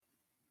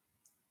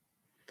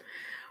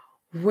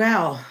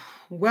Well,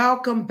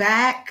 welcome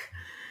back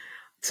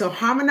to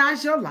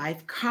Harmonize Your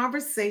Life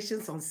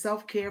Conversations on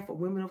Self Care for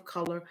Women of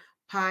Color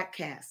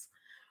podcast.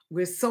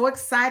 We're so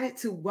excited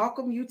to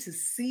welcome you to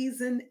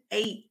season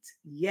 8.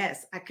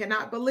 Yes, I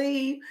cannot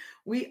believe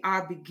we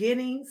are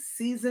beginning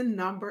season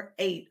number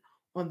 8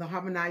 on the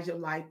Harmonize Your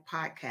Life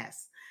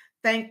podcast.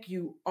 Thank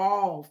you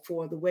all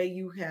for the way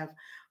you have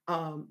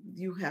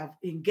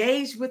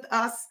engaged with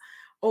us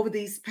over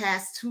these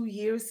past 2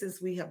 years since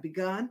we have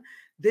begun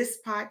this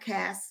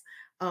podcast.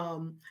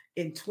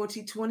 In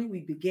 2020,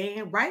 we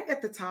began right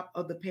at the top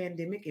of the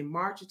pandemic in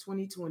March of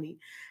 2020,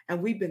 and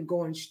we've been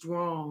going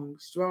strong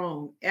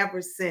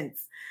ever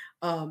since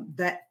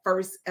that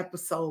first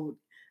episode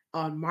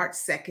on March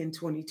 2nd,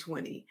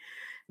 2020.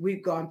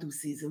 We've gone through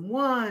season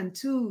 1,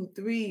 2,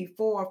 3,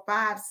 4,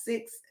 5,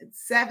 6, and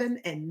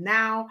 7, and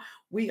now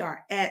we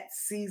are at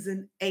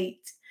season 8.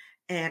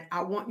 And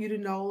I want you to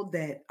know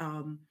that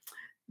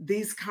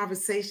these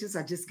conversations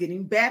are just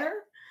getting better,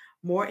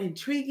 more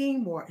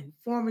intriguing, more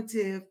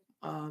informative.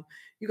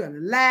 You're going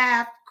to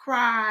laugh,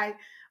 cry,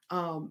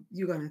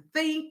 you're going to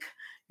think,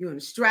 you're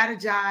going to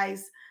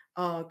strategize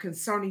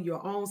concerning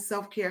your own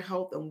self care,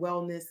 health, and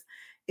wellness.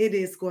 It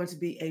is going to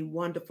be a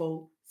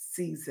wonderful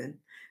season.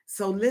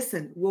 So,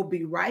 listen, we'll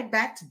be right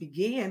back to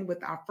begin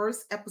with our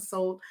first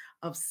episode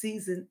of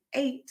season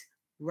 8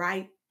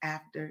 right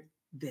after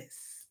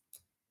this.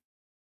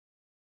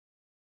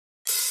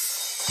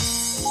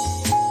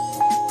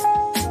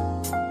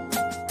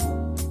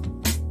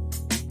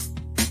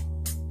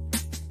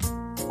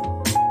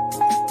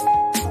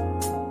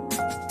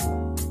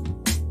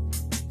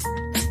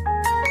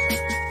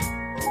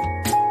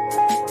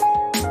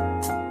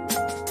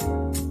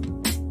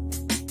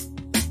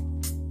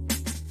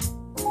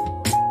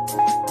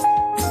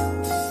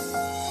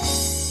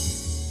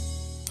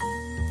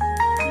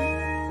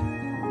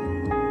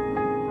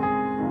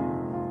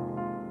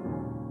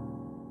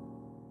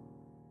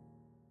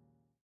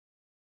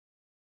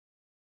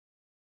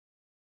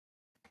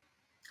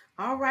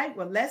 All right,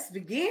 well, let's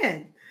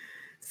begin.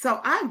 So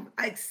I'm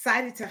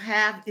excited to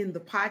have in the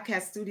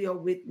podcast studio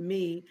with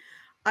me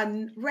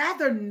a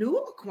rather new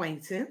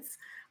acquaintance.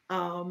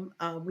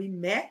 We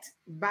met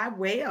by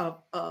way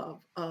of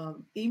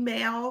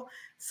email,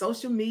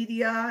 social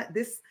media.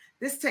 This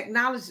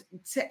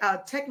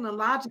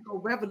technological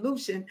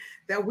revolution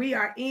that we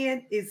are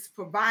in is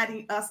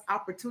providing us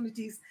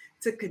opportunities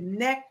to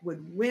connect with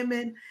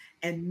women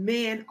and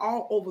men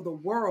all over the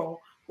world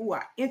who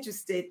are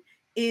interested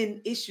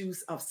in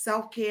issues of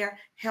self-care,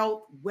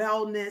 health,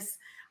 wellness.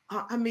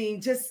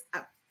 Just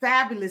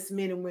fabulous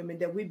men and women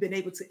that we've been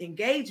able to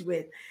engage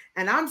with.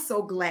 And I'm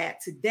so glad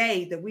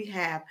today that we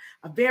have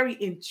a very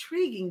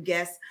intriguing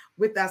guest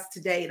with us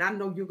today. And I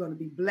know you're going to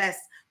be blessed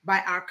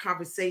by our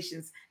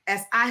conversations,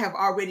 as I have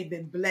already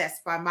been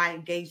blessed by my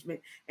engagement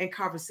and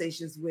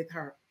conversations with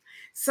her.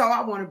 So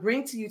I want to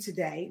bring to you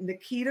today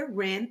Nikita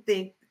Wren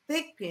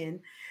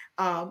Thigpen.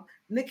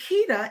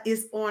 Nikita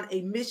is on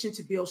a mission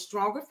to build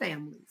stronger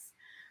families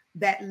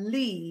that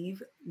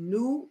leave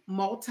new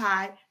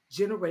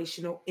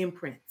multi-generational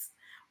imprints,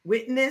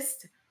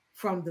 witnessed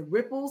from the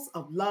ripples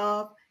of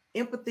love,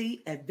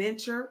 empathy,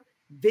 adventure,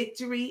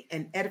 victory,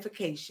 and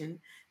edification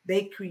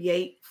they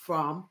create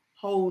from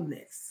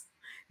wholeness.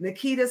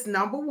 Nikita's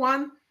number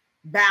one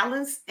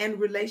balance and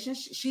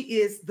relationship. She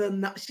is the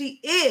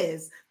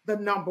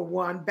number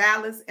one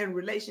balance and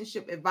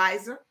relationship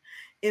advisor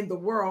in the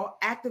world,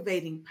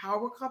 activating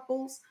power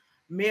couples,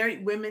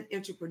 married women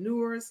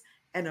entrepreneurs,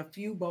 and a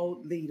few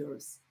bold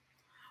leaders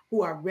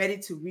who are ready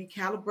to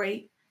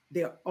recalibrate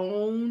their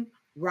own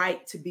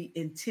right to be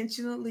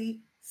intentionally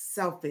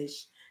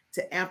selfish,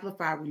 to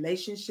amplify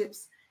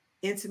relationships,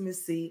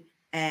 intimacy,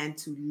 and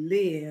to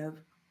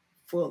live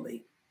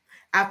fully.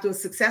 After a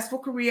successful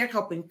career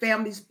helping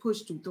families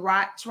push through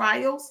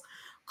trials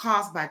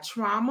caused by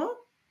trauma,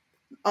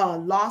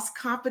 lost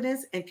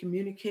confidence, and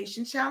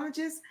communication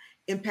challenges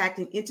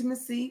impacting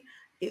intimacy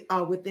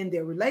within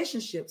their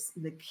relationships,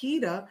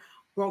 Nikita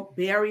broke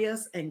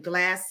barriers and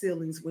glass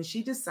ceilings when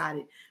she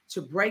decided to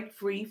break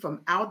free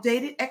from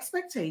outdated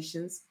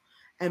expectations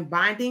and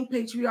binding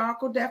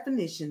patriarchal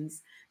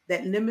definitions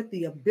that limit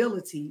the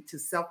ability to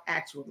self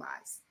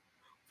actualize.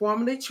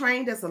 Formerly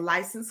trained as a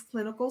licensed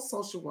clinical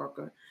social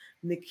worker,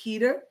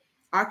 Nikita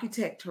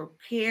architect her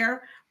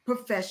core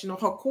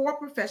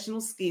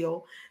professional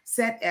skill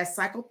set as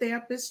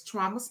psychotherapist,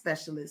 trauma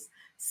specialist,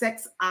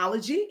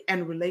 sexology,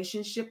 and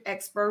relationship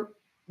expert,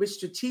 which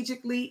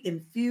strategically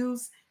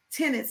infuse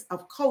tenets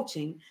of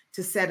coaching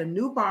to set a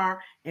new bar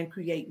and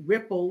create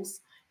ripples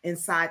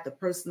inside the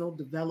personal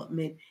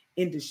development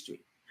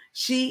industry.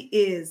 She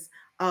is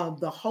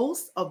the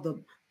host of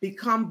the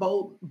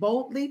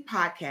Boldly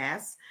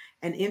podcast,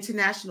 an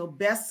international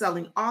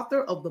best-selling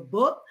author of the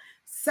book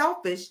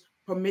Selfish: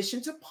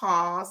 Permission to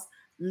Pause,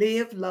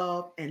 Live,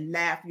 Love, and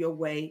Laugh Your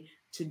Way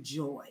to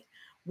Joy.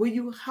 Will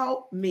you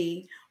help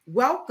me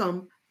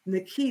welcome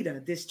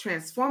Nikita, this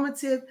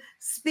transformative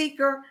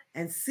speaker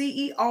and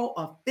CEO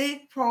of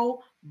Big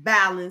Pro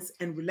Balance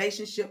and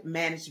Relationship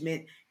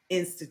Management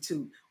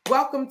Institute?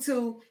 Welcome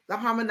to the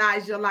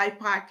Harmonize Your Life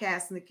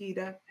podcast,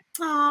 Nikita.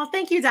 Oh,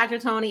 thank you, Dr.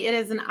 Tony. It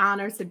is an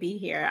honor to be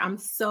here. I'm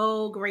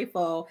so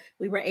grateful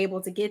we were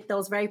able to get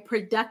those very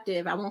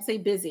productive, I won't say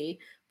busy,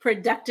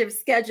 productive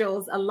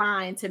schedules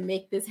aligned to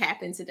make this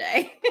happen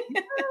today.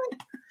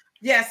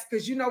 Yes,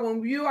 because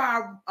when you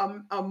are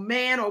a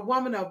man or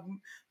woman of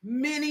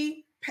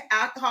many,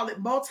 I call it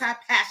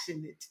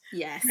multi-passionate.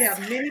 Yes. We have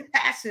many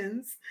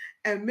passions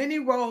and many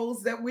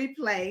roles that we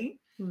play.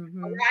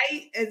 Mhm.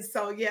 Right. And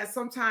so, yeah,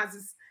 sometimes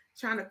it's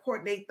trying to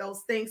coordinate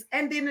those things.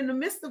 And then in the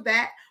midst of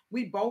that,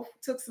 we both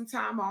took some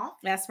time off.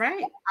 That's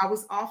right. I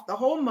was off the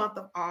whole month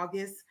of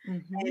August,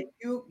 and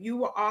Mhm. you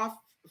were off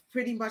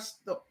pretty much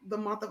the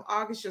month of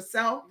August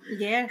yourself.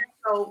 Yeah.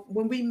 So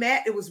when we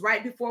met, it was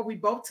right before we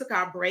both took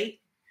our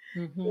break,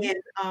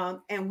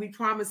 Mhm. and we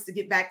promised to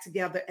get back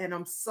together. And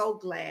I'm so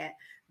glad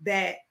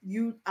that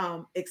you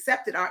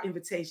accepted our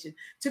invitation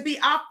to be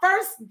our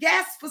first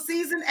guest for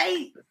season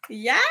 8.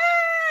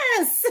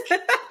 Yes.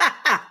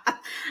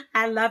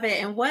 I love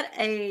it. And what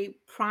a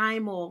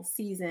primal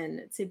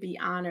season to be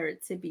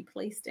honored to be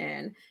placed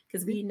in,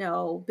 because we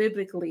know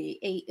biblically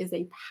 8 is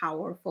a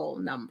powerful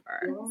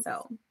number. Yes.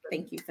 So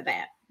thank you for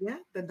that. Yeah,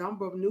 the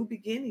number of new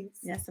beginnings.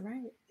 That's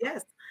right.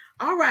 Yes.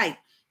 All right.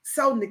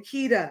 So,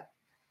 Nikita,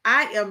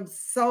 I am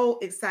so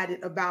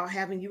excited about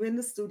having you in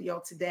the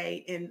studio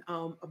today and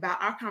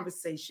about our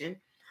conversation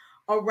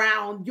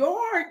around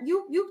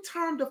you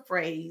termed a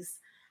phrase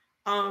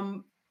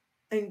um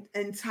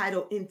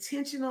entitled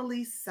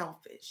intentionally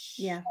selfish.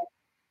 Yeah.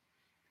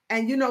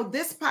 And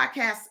this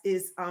podcast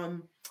is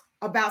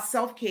about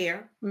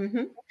self-care,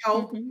 Mm-hmm.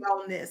 health, Mm-hmm.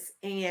 wellness,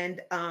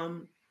 and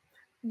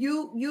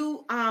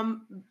you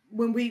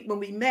when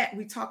we met,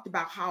 we talked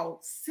about how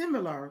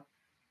similar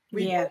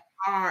we both Yeah.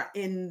 are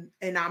in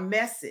our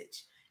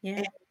message Yeah.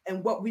 and,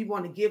 and what we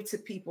want to give to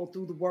people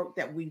through the work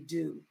that we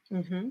do.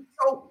 Mm-hmm.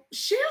 So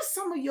share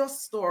some of your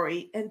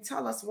story and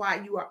tell us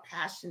why you are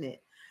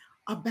passionate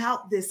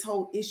about this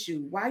whole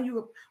issue. Why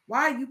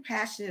are you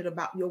passionate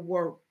about your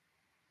work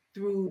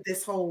through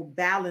this whole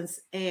balance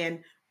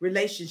and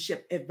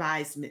relationship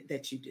advisement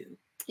that you do?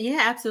 Yeah,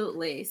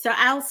 absolutely. So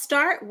I'll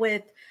start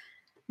with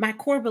my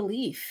core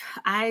belief.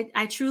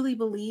 I truly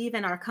believe,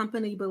 and our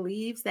company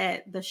believes,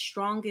 that the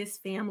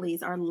strongest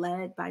families are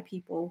led by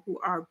people who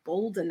are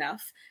bold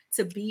enough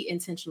to be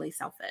intentionally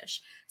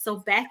selfish. So,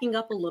 backing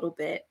up a little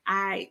bit,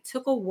 I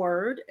took a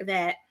word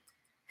that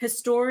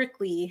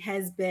historically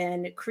has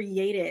been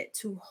created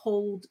to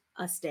hold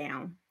us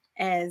down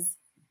as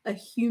a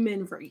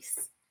human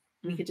race.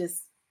 We could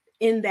just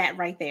end that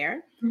right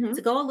there. To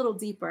Mhm. go a little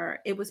deeper,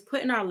 it was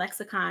put in our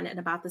lexicon in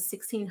about the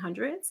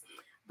 1600s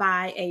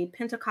by a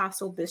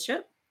Pentecostal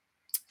bishop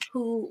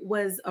who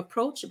was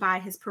approached by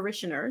his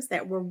parishioners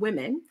that were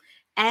women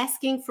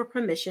asking for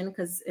permission,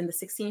 because in the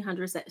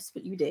 1600s that's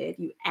what you did.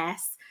 You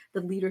asked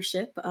the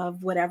leadership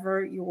of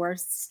whatever your Mhm.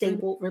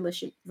 stable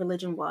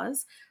religion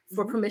was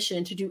for Mhm.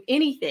 permission to do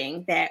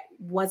anything that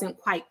wasn't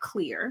quite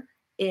clear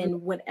Mhm.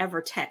 in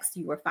whatever text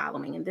you were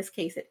following. In this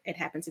case, it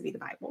happened to be the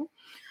Bible.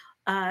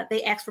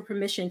 They asked for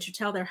permission to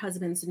tell their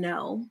husbands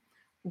no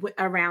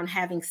around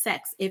having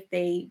sex if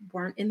they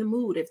weren't in the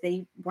mood, if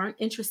they weren't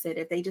interested,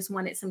 if they just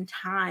wanted some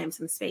time,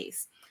 some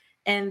space.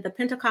 And the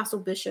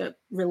Pentecostal bishop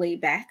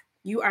relayed back,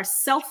 "You are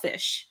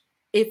selfish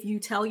if you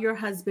tell your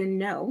husband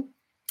no,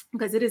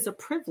 because it is a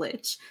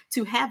privilege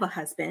to have a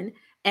husband.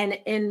 And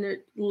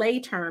in lay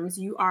terms,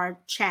 you are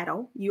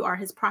chattel, you are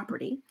his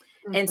property.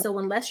 And Mhm. so,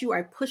 unless you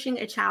are pushing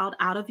a child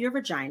out of your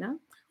vagina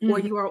or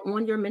Mhm. you are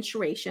on your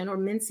menstruation or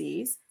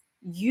menses,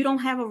 you don't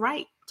have a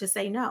right to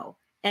say no."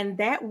 And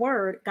that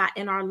word got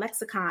in our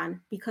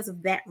lexicon because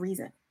of that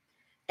reason.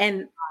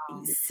 And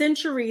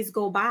centuries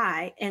go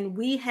by, and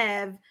we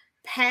have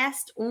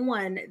passed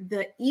on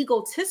the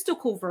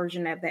egotistical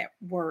version of that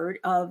word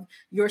of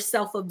you're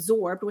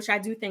self-absorbed, which I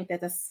do think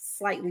that that's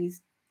slightly,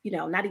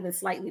 not even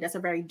slightly, that's a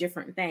very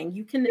different thing.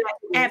 You can Yeah,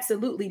 it is.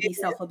 absolutely It be is.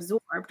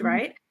 self-absorbed, Mhm.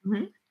 right?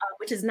 Mhm.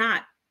 Which is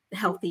not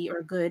healthy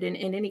or good in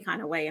any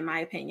kind of way, in my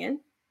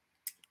opinion.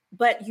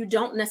 But you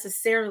don't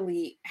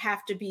necessarily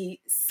have to be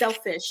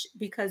selfish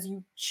because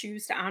you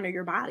choose to honor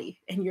your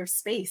body and your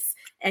space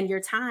and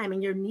your time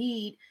and your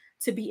need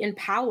to be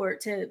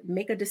empowered to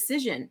make a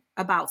decision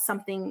about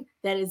something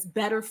that is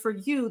better for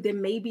you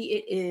than maybe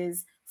it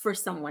is for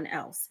someone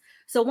else.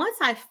 So once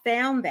I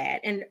found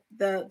that, and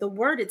the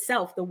word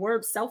itself, the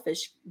word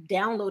selfish,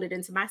 downloaded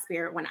into my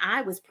spirit when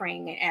I was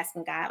praying and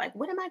asking God, like,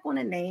 what am I going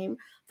to name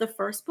the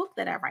first book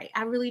that I write?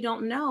 I really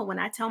don't know. When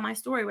I tell my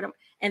story,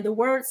 and the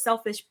word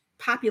selfish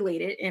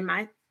populated in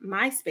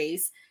my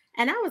space,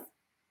 and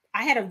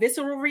I had a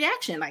visceral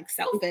reaction, like,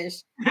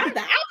 selfish. I'm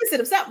the opposite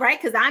of self, right?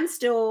 Because I'm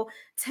still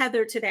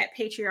tethered to that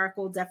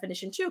patriarchal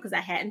definition too, because I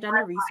hadn't done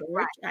the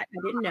research. I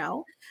didn't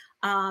know.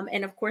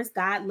 And of course,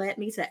 God led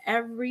me to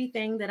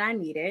everything that I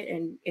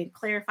needed and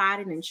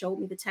clarified it and showed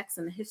me the text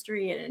and the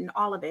history and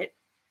all of it.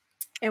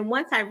 And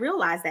once I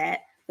realized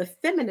that, the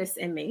feminist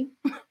in me,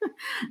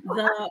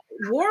 the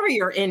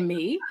warrior in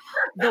me,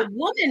 the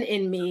woman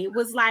in me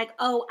was like,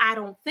 oh, I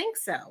don't think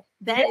so.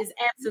 Yeah. That is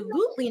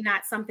absolutely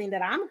not something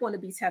that I'm going to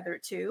be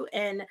tethered to.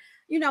 And,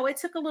 it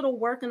took a little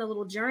work and a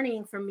little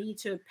journeying for me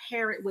to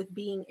pair it with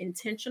being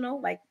intentional,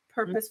 like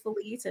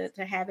purposefully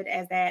to have it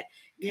as that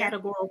Yeah.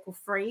 categorical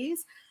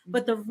phrase.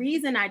 But the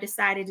reason I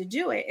decided to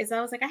do it is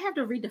I was like, I have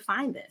to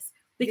redefine this.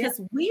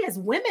 Because we as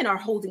women are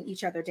holding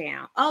each other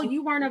down. Oh,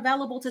 you weren't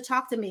available to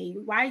talk to me.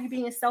 Why are you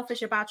being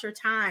selfish about your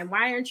time?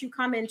 Why aren't you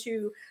coming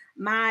to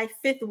my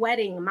 5th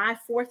wedding, my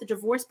 4th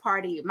divorce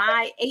party,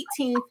 my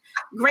 18th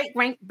great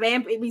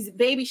grandbaby's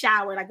baby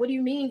shower? Like, what do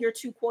you mean you're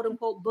too quote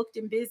unquote booked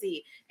and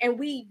busy? And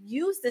we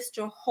use this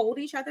to hold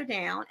each other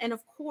down. And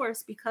of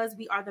course, because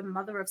we are the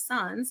mother of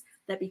sons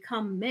that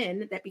become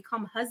men, that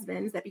become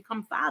husbands, that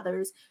become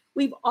fathers,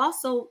 we've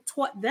also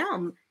taught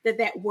them that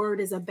that word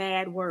is a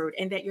bad word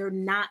and that you're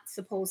not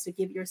supposed to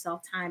give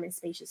yourself time and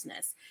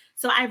spaciousness.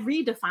 So I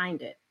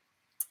redefined it.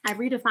 I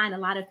redefined a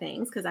lot of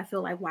things because I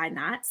feel like, why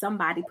not?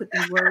 Somebody put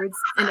these words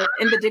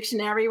in the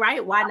dictionary,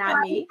 right? Why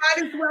not me?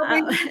 Might as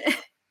well be.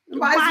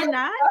 Why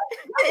not?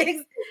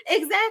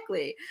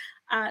 Exactly.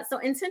 So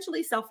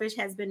intentionally selfish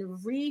has been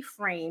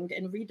reframed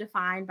and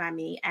redefined by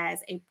me as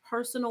a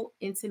personal,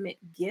 intimate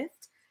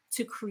gift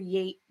to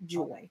create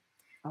joy.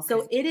 Okay.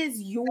 So it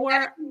is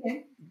your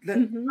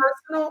the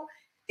personal,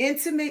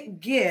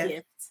 intimate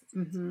gift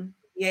mm-hmm. to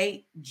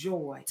create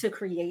joy. To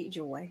create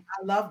joy.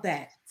 I love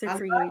that. To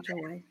create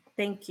joy.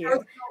 Thank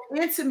you.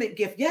 Intimate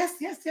gift. Yes.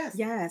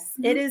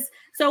 It is.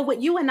 So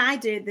what you and I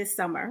did this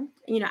summer,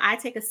 I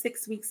take a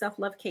 6-week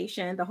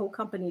self-lovecation. The whole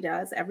company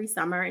does every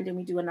summer. And then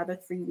we do another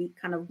 3-week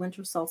kind of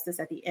winter solstice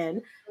at the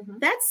end.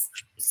 That's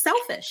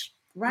selfish.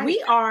 Right.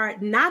 We are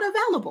not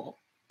available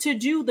to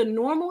do the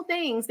normal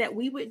things that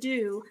we would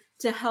do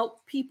to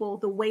help people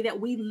the way that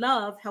we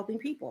love helping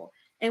people.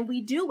 And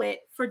we do it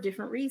for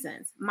different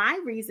reasons. My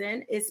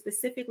reason is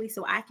specifically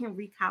so I can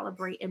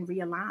recalibrate and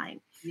realign.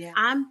 Yeah.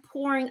 I'm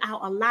pouring out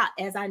a lot,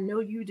 as I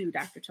know you do,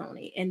 Dr.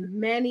 Toni, in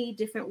many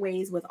different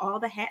ways with all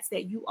the hats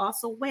that you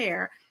also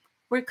wear.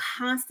 We're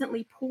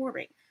constantly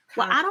pouring.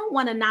 Well, I don't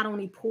want to not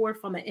only pour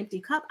from an empty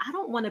cup, I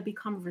don't want to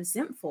become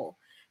resentful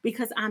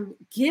because I'm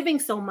giving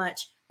so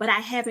much, but I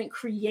haven't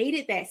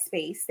created that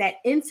space, that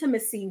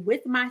intimacy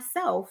with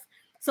myself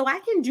so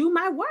I can do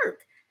my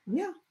work.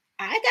 Yeah.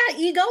 I got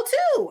ego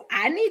too.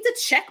 I need to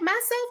check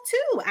myself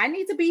too. I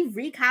need to be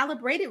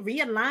recalibrated,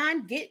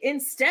 realigned, get in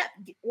step,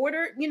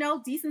 order,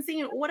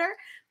 decency and order.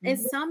 And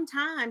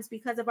sometimes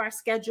because of our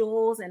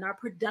schedules and our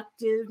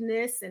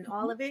productiveness and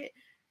all of it,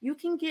 you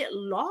can get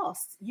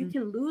lost. You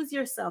can lose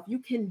yourself. You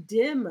can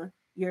dim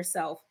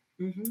yourself.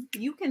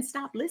 You can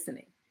stop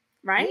listening,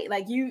 right?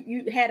 Like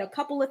you had a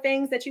couple of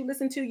things that you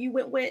listened to, you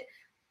went with.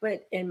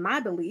 But in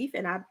my belief,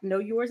 and I know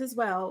yours as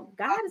well,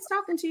 God is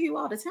talking to you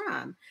all the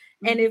time.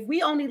 And if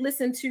we only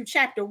listened to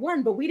chapter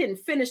 1, but we didn't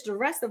finish the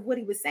rest of what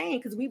he was saying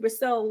because we were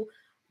so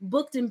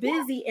booked and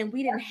busy and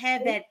we didn't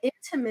have that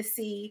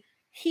intimacy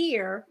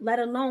here, let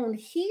alone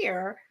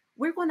here,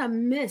 we're going to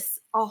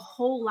miss a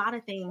whole lot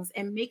of things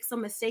and make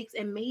some mistakes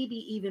and maybe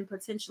even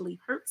potentially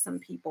hurt some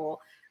people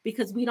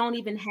because we don't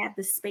even have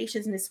the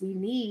spaciousness we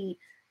need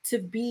to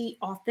be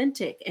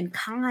authentic and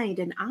kind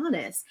and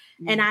honest.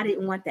 And I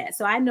didn't want that.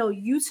 So I know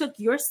you took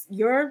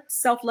your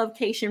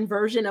self-lovecation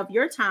version of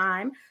your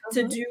time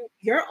to do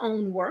your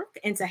own work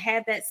and to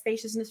have that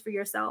spaciousness for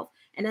yourself.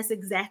 And that's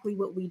exactly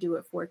what we do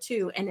it for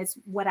too. And it's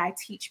what I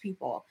teach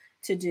people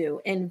to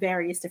do in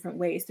various different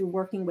ways through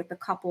working with the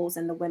couples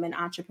and the women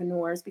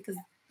entrepreneurs, because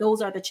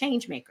those are the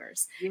change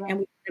makers. Yeah. And we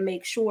want to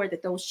make sure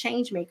that those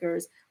change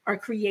makers are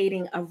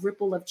creating a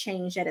ripple of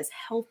change that is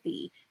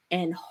healthy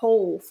and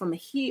whole from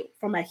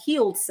a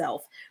healed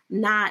self,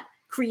 not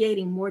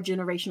creating more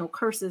generational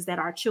curses that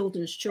our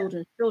children's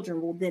children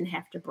will then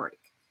have to break.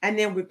 And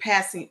then we're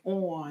passing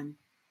on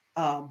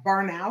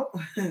burnout,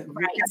 right?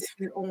 We're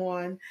passing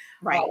on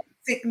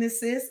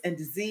sicknesses and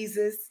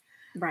diseases,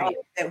 right?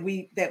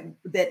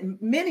 That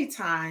many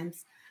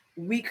times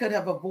we could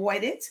have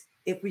avoided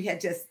if we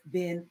had just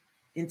been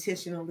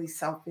intentionally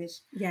selfish.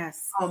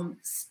 Yes.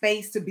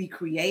 Space to be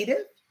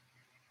creative.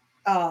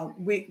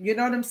 You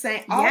know what I'm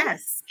saying? All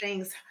yes.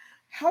 Things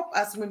help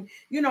us when,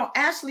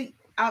 Ashley,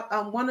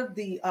 one of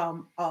the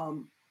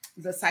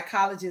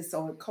psychologists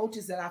or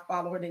coaches that I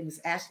follow, her name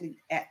is Ashley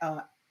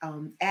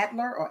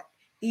Adler or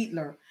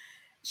Eatler.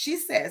 She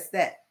says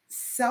that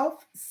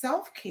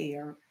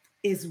self-care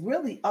is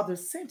really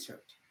other-centered.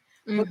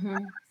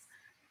 And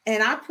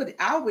I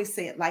always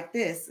say it like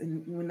this.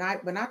 And when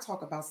I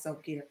talk about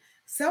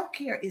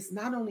self-care is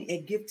not only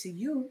a gift to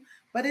you,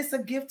 but it's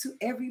a gift to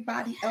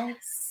everybody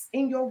else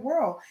in your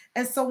world.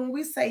 And so when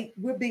we say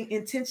we're being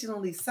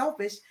intentionally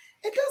selfish,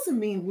 it doesn't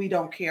mean we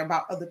don't care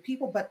about other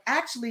people, but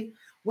actually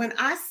when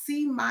I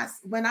see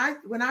when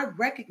I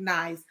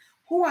recognize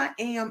who I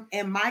am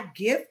and my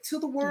gift to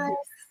the world,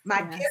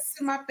 my gift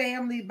to my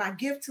family, my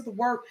gift to the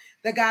work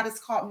that God has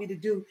called me to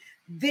do,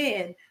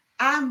 then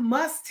I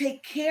must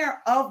take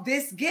care of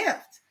this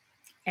gift.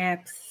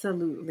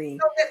 Absolutely.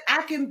 so that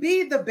I can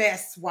be the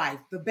best wife,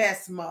 the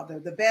best mother,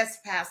 the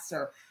best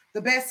pastor,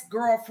 the best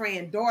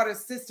girlfriend, daughter,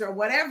 sister,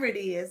 whatever it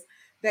is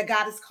that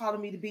God is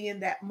calling me to be in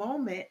that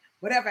moment,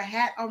 whatever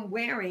hat I'm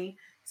wearing.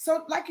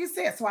 So, like you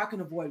said, so I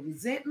can avoid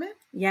resentment,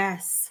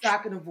 Yes. so I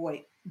can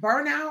avoid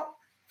burnout,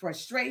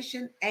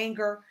 frustration,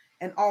 anger,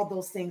 and all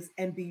those things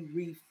and be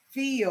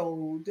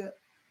refilled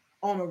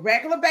on a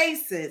regular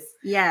basis.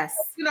 Yes.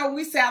 You know,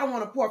 we say, I don't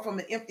want to pour from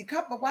an empty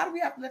cup, but why do we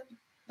have to let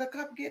the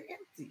cup get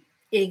empty?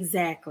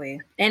 Exactly.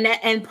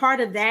 And part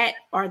of that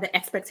are the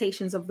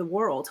expectations of the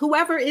world,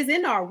 whoever is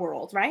in our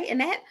world, right?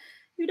 And that,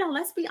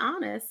 let's be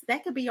honest,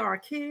 that could be our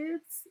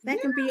kids, that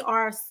Yeah. can be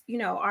our,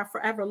 our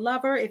forever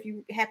lover if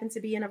you happen to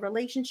be in a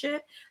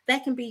relationship,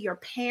 that can be your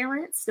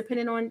parents,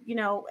 depending on,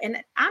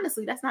 and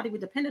honestly, that's not even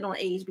dependent on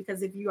age,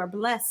 because if you are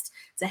blessed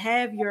to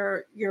have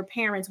your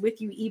parents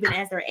with you even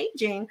as they're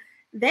aging,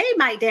 they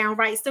might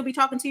downright still be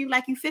talking to you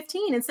like you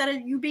 15 instead of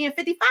you being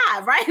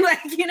 55, right? Like,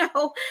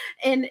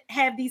 and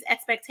have these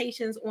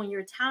expectations on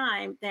your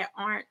time that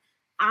aren't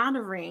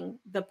honoring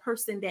the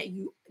person that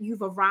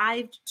you've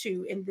arrived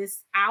to in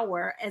this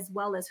hour, as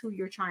well as who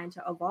you're trying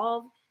to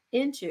evolve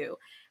into.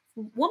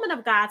 Woman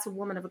of God to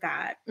woman of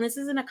God, and this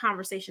isn't a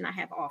conversation I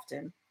have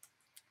often.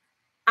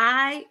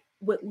 I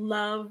would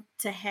love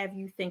to have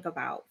you think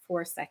about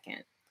for a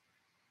second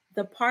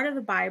the part of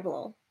the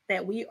Bible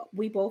that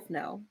we both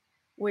know,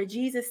 where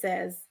Jesus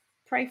says,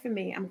 "Pray for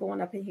me. I'm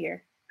going up in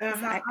here.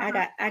 Uh-huh, I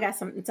got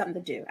something to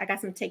do. I got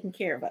something taken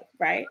care of."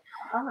 Right?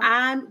 uh-huh.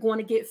 I'm going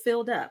to get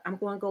filled up. I'm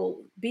going to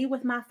go be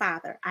with my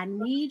Father. I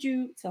need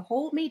you to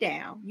hold me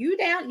down. You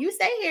down. You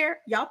stay here.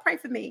 Y'all pray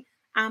for me.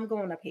 I'm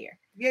going up here.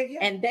 Yeah, yeah.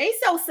 And they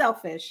so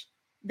selfish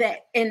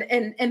that in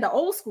the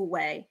old school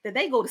way that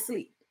they go to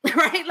sleep.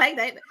 Right? Like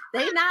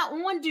they not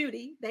on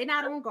duty. They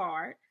not on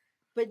guard.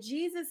 But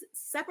Jesus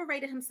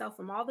separated himself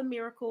from all the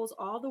miracles,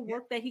 all the Yeah.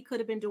 work that he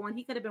could have been doing.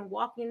 He could have been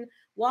walking,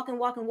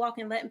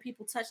 letting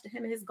people touch to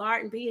him in his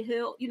garden, be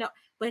healed,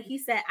 But he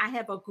said, I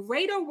have a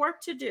greater work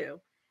to do.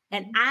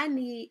 And Mhm. I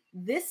need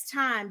this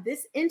time,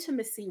 this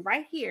intimacy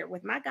right here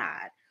with my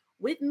God,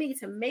 with me,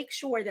 to make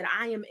sure that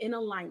I am in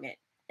alignment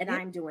and Yeah.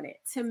 I'm doing it.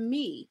 To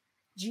me,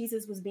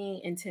 Jesus was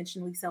being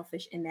intentionally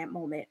selfish in that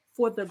moment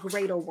for the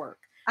greater work,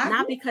 I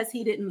not agree. because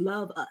he didn't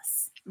love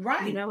us. You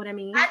Right. know what I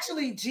mean?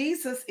 Actually,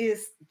 Jesus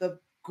is the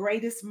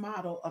greatest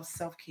model of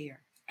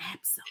self-care.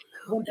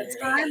 When the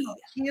time Absolutely. of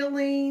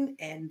healing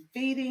and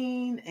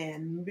feeding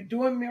and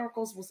doing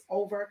miracles was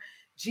over,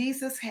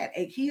 Jesus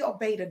he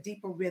obeyed a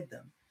deeper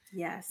rhythm. He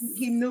Yes.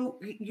 knew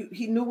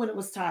he knew when it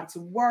was time to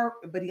work,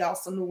 but he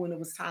also knew when it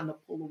was time to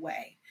pull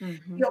away. He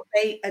Hmm.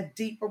 obeyed a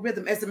deeper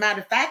rhythm. As a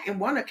matter of fact, in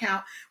one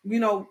account,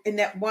 in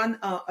that one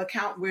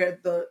account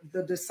where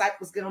the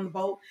disciples get on the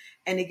boat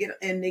and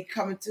they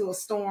come into a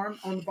storm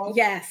on the boat,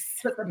 Yes.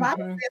 but the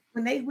Bible Hmm. says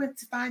when they went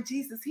to find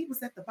Jesus, he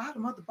was at the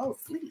bottom of the boat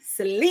asleep.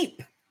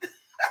 Sleep.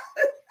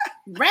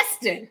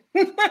 Resting.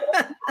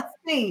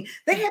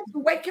 They had to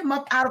wake him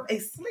up out of a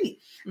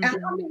sleep. And how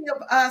Hmm. many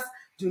of us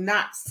do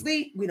not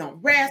sleep? We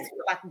don't rest. We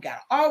feel like we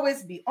gotta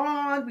always be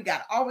on. We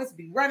gotta always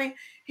be running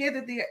here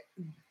to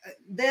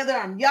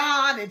there, and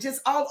yon, and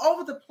just all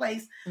over the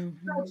place. So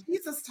Hmm.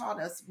 Jesus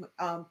taught us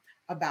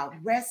about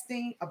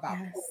resting, about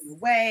pulling Yes.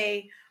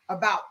 away,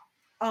 about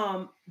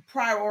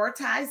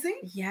prioritizing.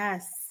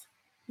 Yes.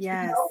 You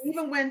know, Yes.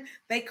 even when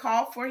they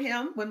called for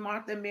him, when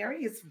Martha and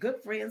Mary, his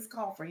good friends,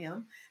 called for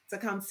him to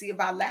come see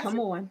about Come Lazarus,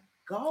 on.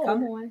 go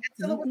Come on.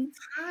 until it was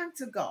Hmm. time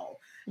to go.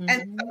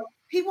 And Hmm. so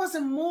he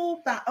wasn't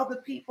moved by other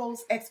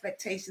people's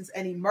expectations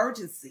and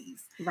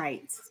emergencies. He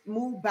Right. was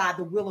moved by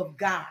the will of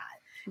God.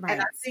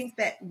 And I Right. think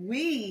that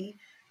we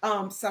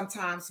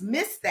sometimes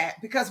miss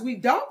that because we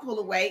don't pull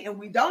away and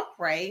we don't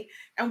pray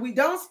and we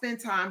don't spend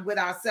time with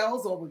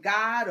ourselves or with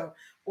God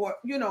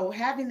or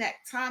having that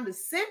time to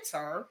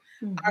center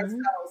Hmm.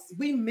 ourselves.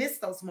 We miss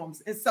those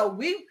moments. And so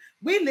we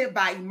live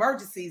by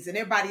emergencies and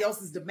everybody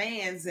else's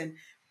demands and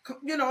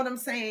you know what I'm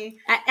saying?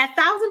 A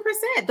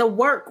 1,000%. The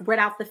work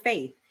without the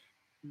faith.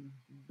 Mhm.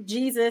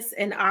 Jesus,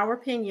 in our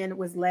opinion,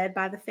 was led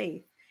by the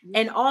faith Yeah.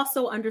 and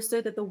also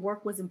understood that the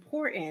work was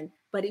important,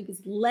 but it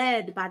was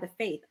led by the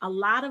faith. A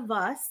lot of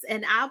us,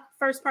 and I'm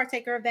first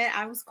partaker of that,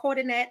 I was caught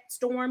in that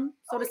storm,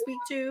 so to Oh, speak,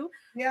 too,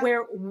 yeah.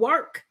 where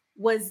work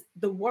was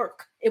the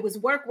work. It was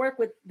work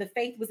with the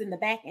faith was in the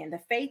back end. The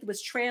faith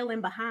was trailing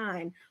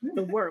behind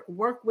the Yeah. work.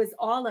 Work was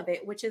all of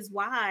it, which is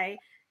why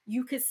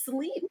you could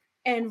sleep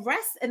and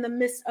rest in the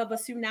midst of a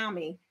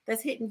tsunami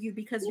that's hitting you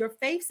because your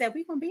faith said,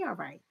 we're going to be all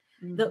right.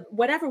 Mhm. The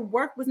whatever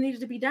work was needed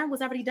to be done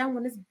was already done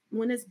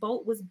when this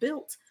boat was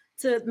built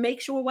to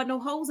make sure there were no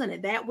holes in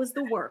it. That was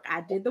the work.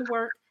 I did the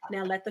work.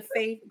 Now let the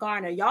faith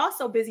garner. Y'all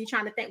so busy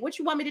trying to think, what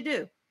you want me to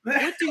do?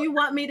 What do you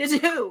want me to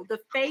do? The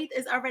faith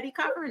is already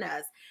covering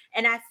us.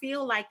 And I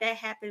feel like that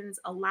happens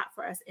a lot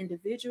for us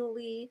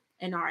individually,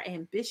 in our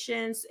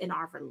ambitions, in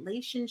our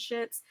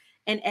relationships,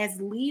 and as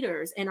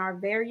leaders in our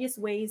various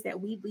ways that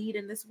we lead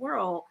in this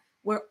world.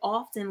 We're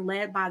often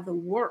led by the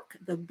work,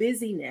 the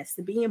busyness,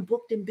 the being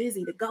booked and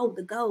busy, the go,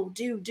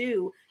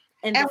 do.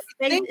 And And the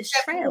we faith think is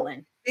that we're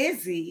trailing.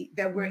 busy,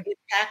 that we're Mm.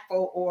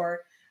 impactful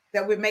or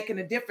that we're making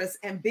a difference.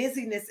 And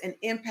busyness and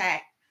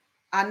impact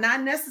are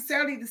not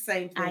necessarily the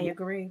same I thing.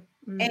 agree.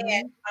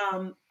 And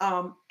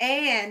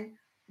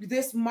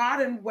this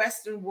modern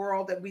Western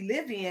world that we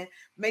live in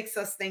makes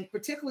us think,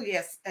 particularly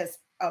as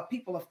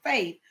people of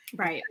faith,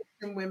 Right.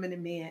 and women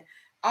and men,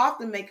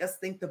 often make us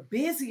think the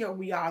busier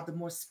we are, the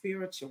more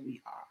spiritual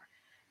we are.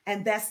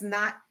 And that's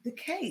not the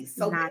case.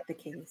 So Not the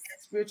case.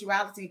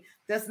 spirituality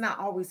does not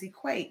always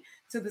equate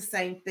to the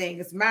same thing.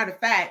 As a matter of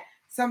fact,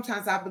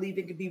 sometimes I believe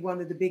it can be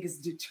one of the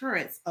biggest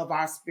deterrents of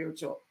our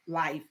spiritual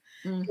life,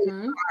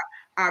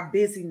 our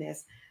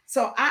busyness.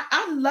 So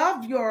I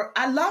love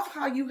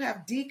how you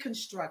have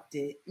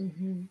deconstructed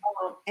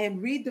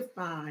and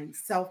redefined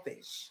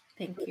selfish.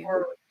 Thank The you.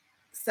 word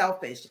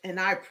selfish, and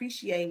I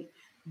appreciate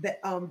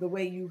the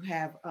way you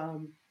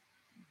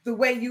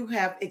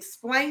have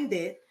explained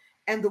it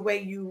and the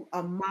way you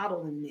are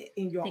modeling it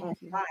in your own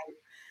life.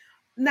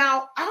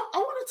 Now, I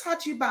want to talk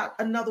to you about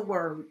another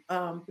word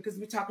because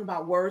we're talking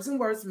about words, and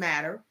words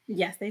matter.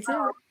 Yes, they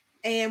do.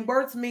 And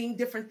words mean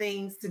different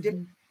things to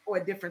different people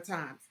at different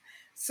times.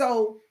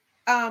 So,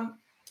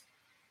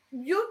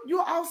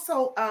 you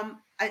also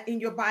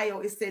in your bio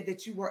it said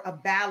that you were a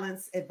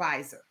balance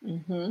advisor,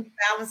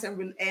 balance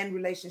and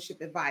relationship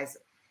advisor.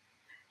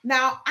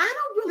 Now, I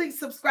don't really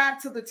subscribe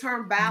to the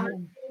term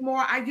balance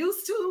anymore. I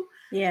used to.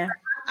 Yeah.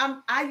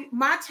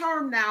 My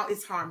term now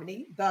is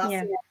harmony. Thus,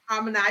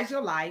 harmonize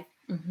your life.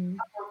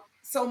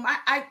 So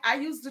I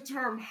use the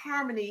term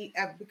harmony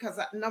because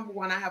number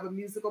one, I have a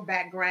musical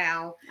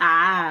background.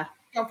 I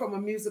come from a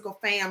musical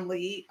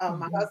family.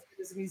 My husband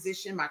is a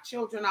musician. My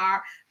children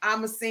are.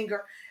 I'm a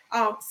singer.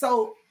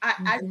 So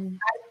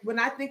when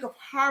I think of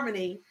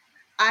harmony,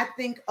 I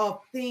think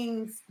of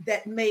things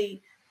that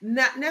may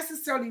not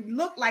necessarily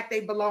look like they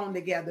belong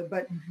together,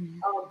 but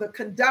the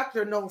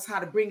conductor knows how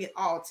to bring it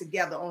all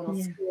together on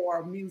a score,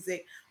 or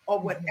music, or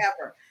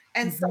whatever.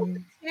 And so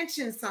the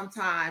tension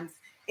sometimes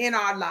in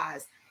our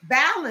lives,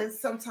 balance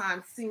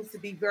sometimes seems to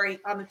be very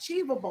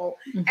unachievable,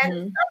 and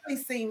it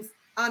certainly seems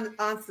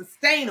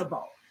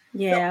unsustainable.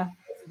 Yeah. So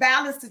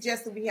balance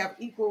suggests that we have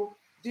equal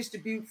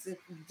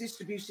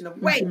distribution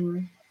of weight,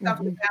 something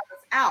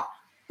balance out.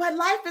 But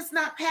life is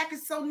not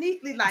packaged so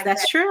neatly like that.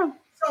 That's true.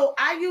 So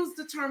I use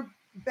the term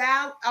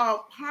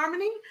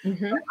harmony.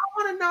 But I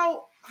want to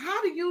know, how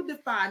do you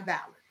define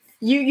balance?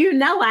 You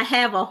know I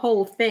have a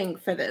whole thing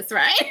for this,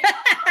 right?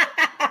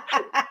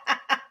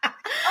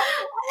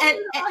 And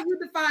how you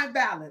define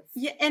balance?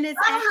 Yeah, and it's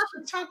I don't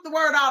have to chunk the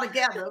word all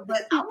together,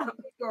 but I want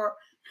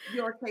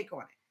your take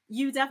on it.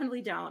 You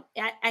definitely don't.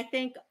 I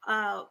think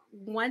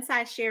once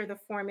I share the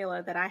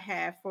formula that I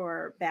have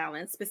for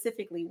balance,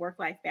 specifically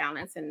work-life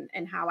balance,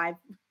 and how I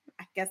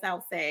guess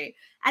I'll say,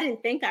 I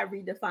didn't think I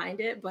redefined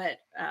it, but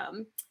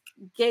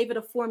gave it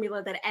a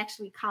formula that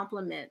actually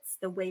complements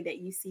the way that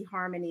you see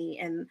harmony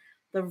and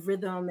the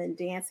rhythm and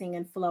dancing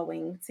and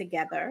flowing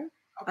together.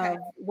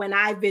 When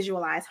I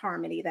visualize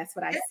harmony, that's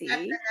what I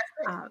see.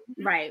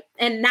 Right.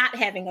 And not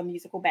having a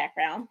musical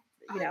background,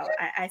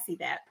 I see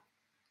that.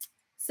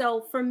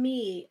 So for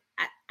me,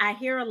 I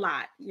hear a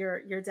lot.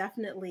 You're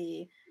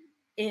definitely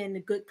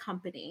in good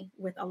company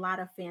with a lot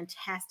of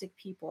fantastic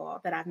people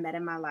that I've met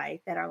in my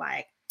life that are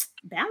like,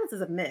 balance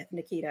is a myth,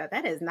 Nikita.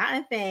 That is not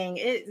a thing.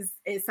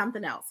 It's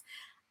something else.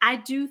 I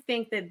do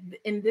think that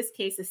in this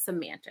case it's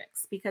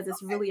semantics, because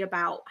it's really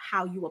about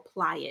how you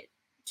apply it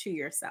to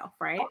yourself,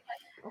 right?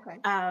 Okay.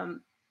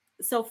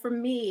 So for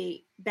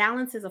me,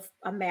 balance is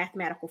a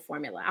mathematical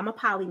formula. I'm a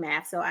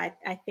polymath, so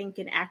I think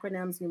in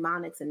acronyms,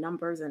 mnemonics, and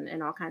numbers,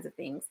 and all kinds of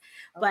things.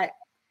 But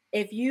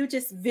if you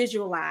just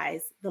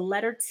visualize the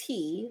letter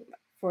T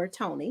for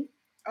Tony,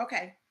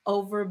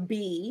 over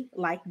B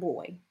like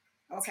boy,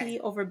 T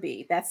over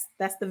B, that's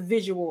the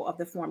visual of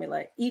the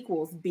formula,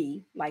 equals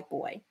B like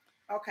boy.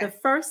 The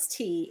first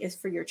T is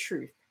for your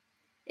truth.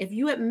 If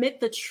you admit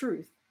the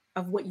truth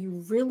of what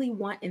you really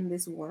want in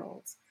this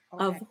world,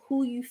 of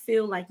who you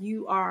feel like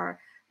you are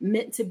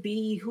meant to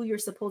be, who you're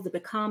supposed to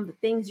become, the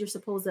things you're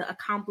supposed to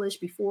accomplish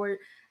before,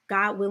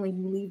 God willing,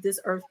 you leave this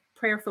earth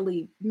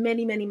prayerfully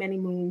many, many, many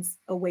moons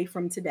away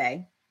from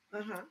today.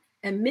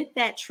 Admit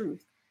that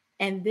truth,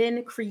 and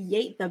then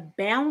create the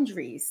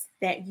boundaries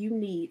that you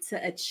need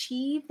to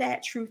achieve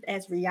that truth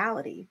as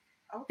reality.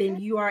 Then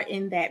you are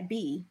in that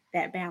B,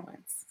 that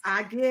balance.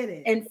 I get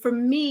it. And for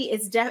me,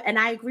 it's and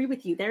I agree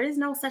with you. There is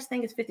no such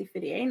thing as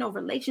 50-50. Ain't no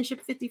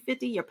relationship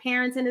 50-50. Your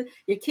parents and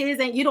your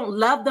kids, you don't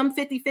love them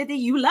 50-50.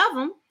 You love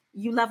them.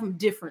 You love them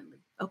differently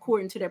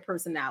according to their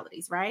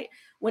personalities, right?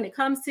 When it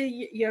comes to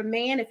your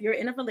man, if you're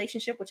in a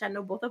relationship, which I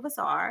know both of us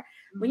are,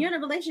 when you're in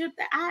a relationship,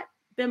 I've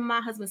been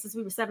my husband since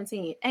we were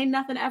 17. Ain't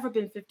nothing ever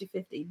been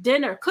 50-50.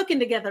 Dinner, cooking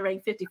together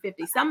ain't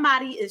 50-50.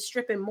 Somebody is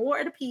stripping more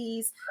of the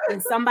peas than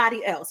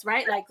somebody else,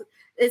 right? Like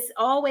it's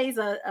always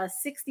a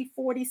 60-40,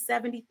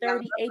 70-30,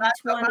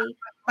 80-20.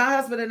 My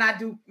husband and I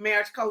do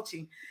marriage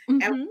coaching.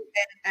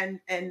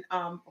 And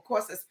of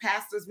course, as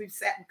pastors, we've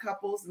sat in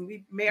couples and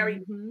we've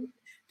married,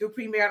 do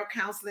premarital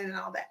counseling and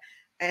all that.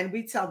 And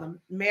we tell them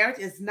marriage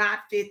is not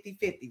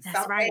 50-50.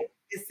 That's right.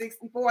 it's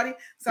 60-40.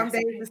 Some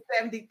That's days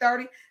right. it's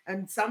 70-30.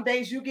 And some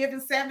days you giving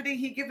 70,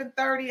 he giving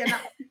 30. And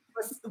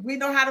we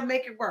know how to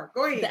make it work.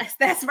 Go ahead.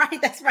 That's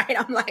right. That's right.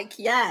 I'm like,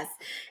 yes.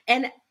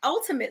 And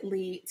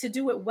ultimately, to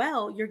do it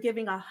well, you're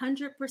giving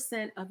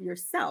 100% of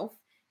yourself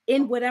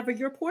in whatever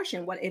your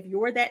portion. What if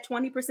you're that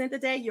 20% a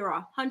day,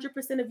 you're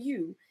 100% of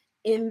you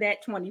in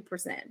that 20%,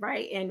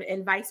 right?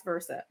 And vice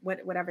versa,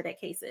 whatever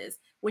that case is.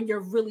 When you're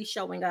really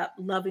showing up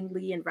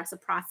lovingly and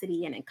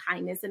reciprocity and in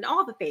kindness and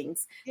all the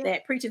things Yeah.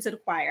 that preaching to the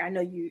choir, I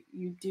know you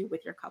do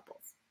with your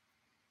couples.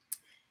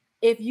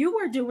 If you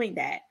are doing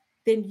that,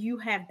 then you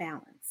have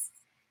balance.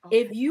 Okay.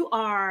 If you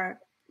are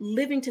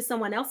living to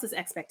someone else's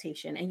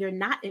expectation and you're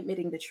not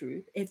admitting the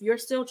truth, if you're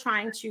still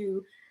trying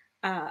to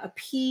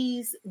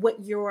appease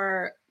what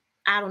your,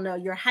 I don't know,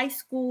 your high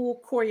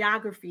school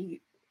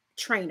choreography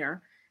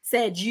trainer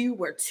said you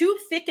were too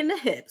thick in the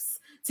hips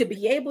to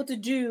be able to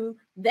do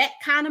that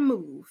kind of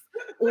move,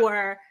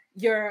 or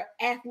your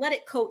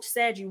athletic coach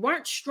said you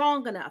weren't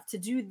strong enough to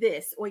do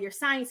this, or your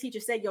science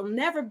teacher said you'll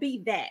never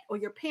be that, or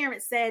your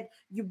parents said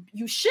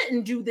you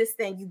shouldn't do this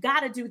thing, you got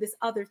to do this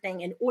other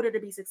thing in order to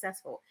be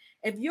successful.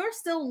 If you're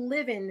still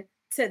living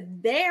to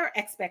their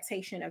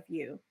expectation of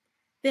you,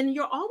 then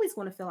you're always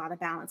going to feel out of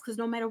balance, because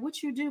no matter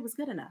what you do is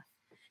good enough.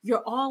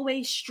 You're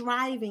always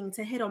striving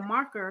to hit a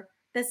marker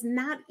that's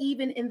not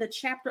even in the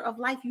chapter of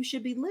life you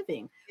should be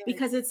living,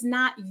 because it's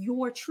not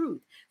your truth.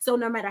 So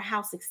no matter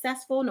how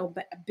successful, no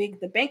big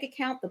the bank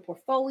account, the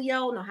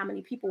portfolio, no how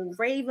many people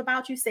rave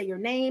about you, say your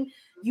name,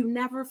 you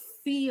never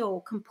feel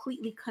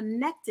completely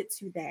connected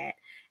to that.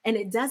 And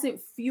it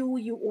doesn't fuel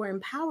you or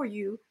empower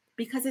you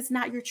because it's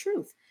not your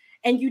truth.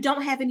 And you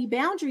don't have any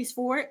boundaries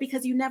for it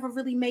because you never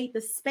really made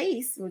the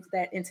space, with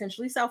that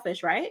intentionally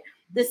selfish, right?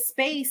 The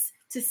space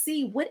to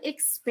see what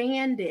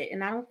expanded.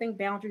 And I don't think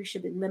boundaries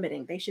should be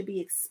limiting. They should be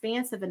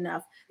expansive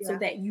enough so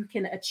that you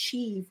can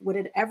achieve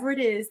whatever it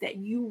is that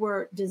you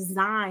were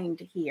designed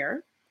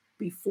here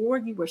before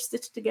you were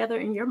stitched together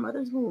in your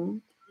mother's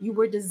womb. You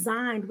were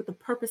designed with a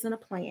purpose and a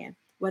plan.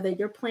 Whether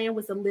your plan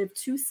was to live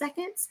 2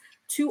 seconds,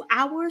 2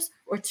 hours,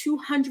 or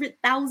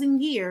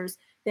 200,000 years,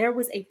 there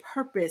was a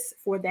purpose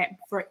for that,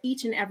 for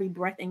each and every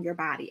breath in your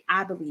body.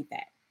 I believe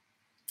that.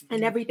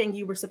 And everything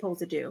you were supposed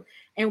to do.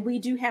 And we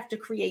do have to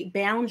create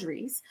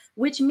boundaries,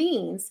 which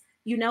means,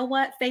 you know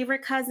what,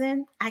 favorite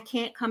cousin, I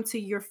can't come to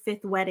your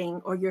 5th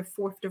wedding or your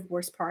 4th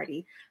divorce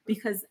party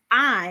because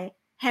I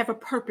have a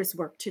purpose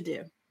work to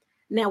do.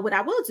 Now, what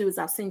I will do is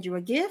I'll send you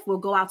a gift. We'll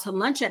go out to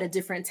lunch at a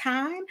different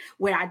time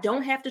where I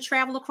don't have to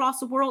travel across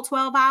the world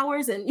 12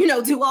 hours and,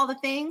 do all the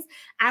things.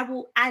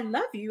 I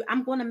love you.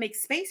 I'm going to make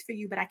space for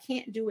you, but I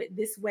can't do it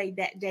this way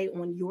that day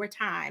on your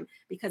time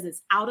because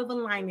it's out of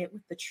alignment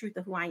with the truth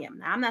of who I am.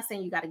 Now, I'm not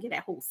saying you got to get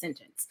that whole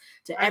sentence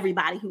to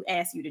everybody who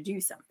asks you to do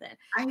something,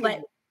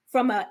 but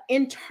from an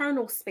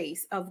internal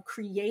space of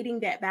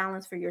creating that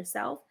balance for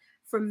yourself,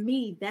 for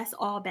me, that's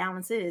all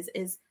balance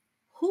is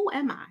who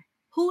am I?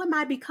 Who am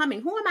I becoming?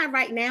 Who am I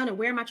right now and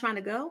where am I trying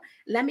to go?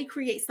 Let me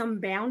create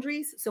some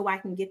boundaries so I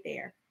can get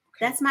there.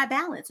 Okay. That's my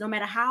balance. No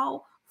matter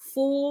how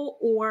full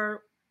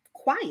or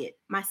quiet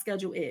my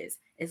schedule is,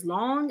 as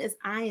long as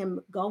I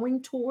am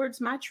going towards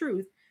my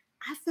truth,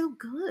 I feel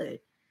good.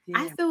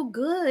 Yeah. I feel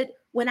good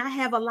when I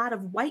have a lot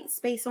of white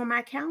space on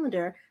my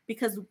calendar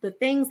because the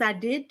things I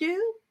did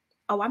do,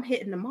 I'm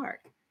hitting the mark.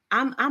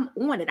 I'm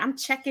on it. I'm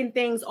checking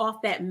things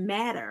off that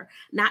matter,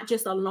 not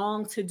just a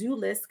long to-do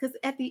list. Because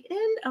at the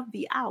end of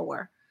the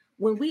hour,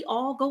 when we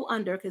all go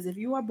under, because if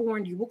you are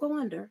born, you will go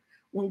under.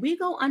 When we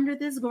go under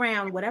this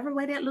ground, whatever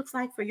way that looks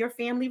like for your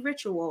family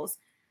rituals,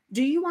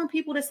 do you want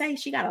people to say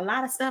she got a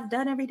lot of stuff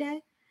done every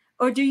day?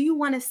 Or do you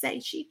want to say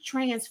she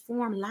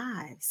transformed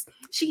lives?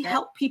 She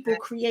helped people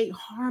create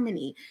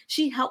harmony.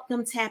 She helped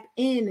them tap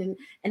in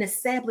and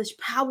establish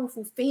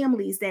powerful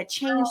families that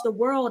change the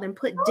world and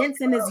put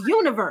dents in this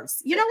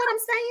universe. You know what I'm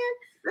saying?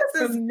 This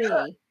For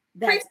me,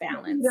 that's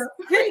balance. Girl,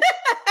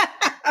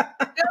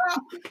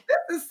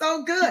 this is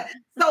so good.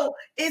 So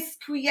it's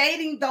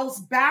creating those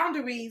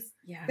boundaries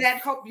that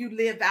help you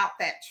live out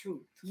that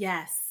truth.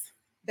 Yes.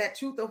 That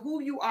truth of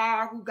who you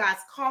are, who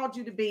God's called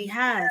you to be.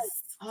 Yes.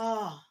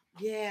 Oh,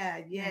 yeah.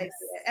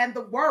 And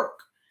the work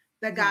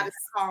that God has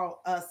called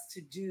us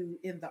to do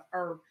in the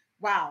earth.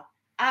 Wow.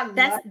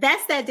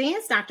 That's that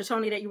dance, Dr.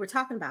 Tony, that you were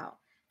talking about.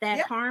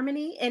 That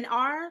harmony. In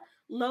our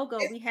logo,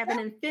 we have an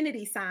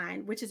infinity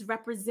sign, which is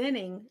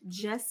representing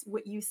just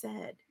what you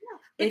said.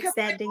 It's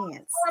that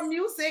dance. For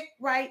music,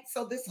 right?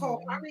 So this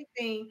whole harmony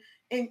thing,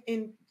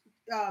 in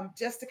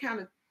just to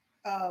kind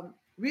of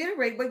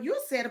reiterate what you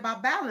said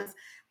about balance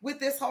with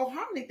this whole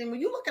harmony thing. When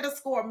you look at a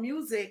score of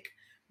music,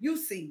 you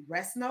see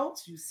rest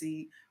notes, you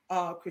see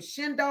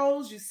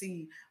crescendos, you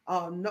see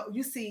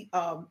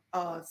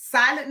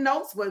silent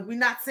notes where we're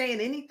not saying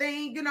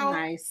anything,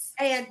 Nice.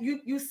 And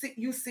you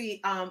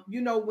see when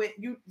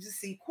you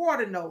see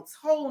quarter notes,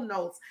 whole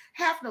notes,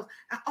 half notes,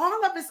 and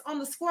all of it's on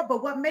the score.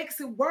 But what makes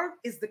it work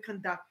is the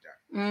conductor.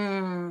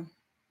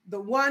 The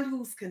one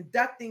who's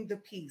conducting the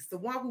piece, the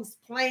one who's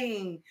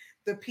playing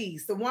the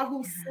piece, the one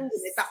who's singing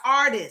it, the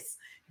artist.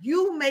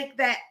 You make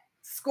that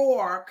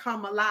score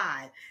come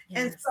alive.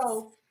 And Yes.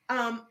 so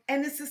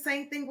and it's the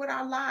same thing with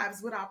our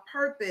lives, with our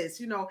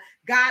purpose,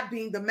 God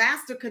being the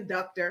master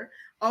conductor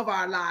of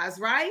our lives,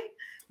 right?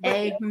 But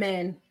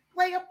Amen.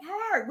 play a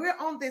part. We're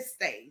on this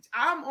stage.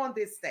 I'm on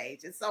this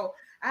stage. And so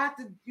I have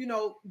to,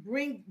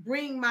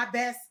 bring my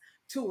best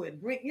to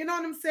it. Bring, you know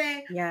what I'm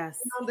saying? Yes.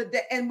 On the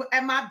day, and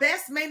my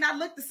best may not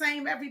look the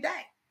same every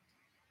day.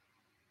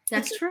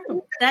 That's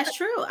true. That's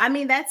true. I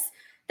mean, that's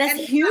And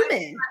it's human. not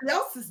anybody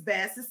else's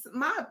best. It's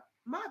my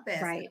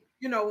best. Right.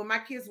 When my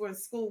kids were in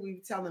school, we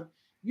would tell them,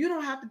 you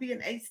don't have to be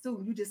an A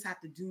student. You just have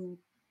to do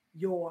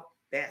your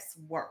best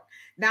work.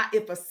 Now,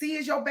 if a C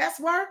is your best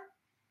work,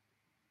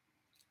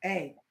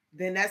 hey,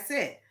 then that's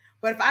it.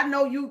 But if I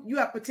know you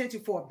have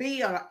potential for a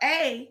B or an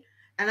A,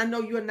 and I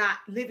know you're not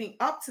living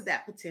up to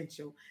that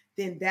potential,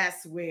 then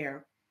that's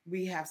where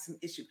we have some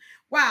issue.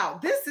 Wow,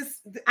 this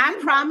is. I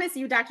promise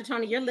you, Dr.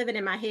 Tony, you're living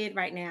in my head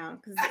right now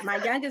because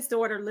my youngest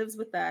daughter lives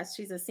with us.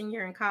 She's a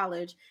senior in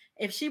college.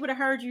 If she would have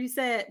heard you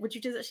said what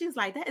you just, she's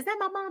like, is that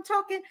my mom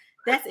talking?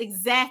 That's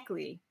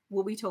exactly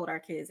what we told our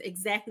kids.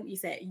 Exactly what you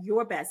said.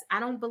 Your best. I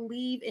don't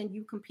believe in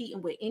you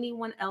competing with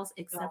anyone else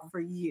except for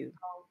you.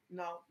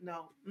 No.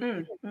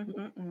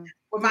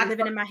 Well,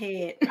 living in my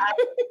head.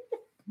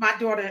 My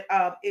daughter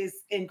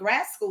is in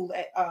grad school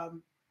at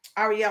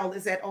Ariel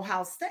is at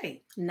Ohio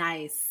State.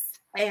 Nice.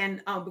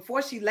 And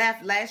before she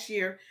left last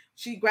year,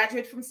 she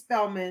graduated from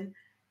Spelman,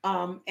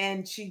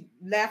 and she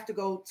left to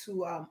go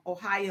to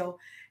Ohio.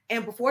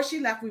 And before she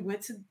left, we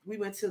went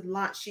to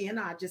lunch. She and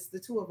I, just the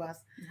two of us.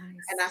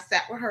 Nice. And I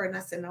sat with her and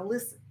I said, "Now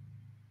listen,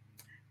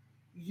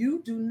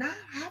 you do not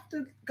have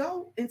to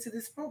go into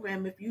this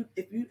program if you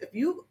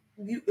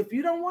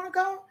don't want to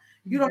go.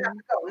 You don't have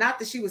to go." Not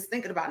that she was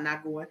thinking about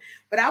not going,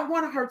 but I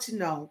wanted her to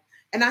know.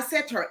 And I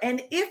said to her,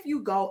 "And if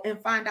you go and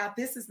find out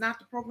this is not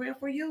the program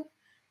for you,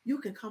 you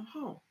can come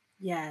home."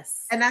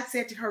 Yes. And I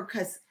said to her,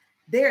 because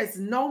there is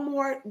no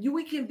more,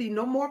 we can be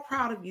no more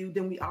proud of you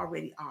than we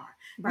already are.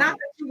 Right. Not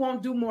that you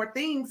won't do more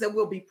things that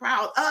we'll be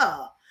proud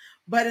of,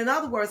 but in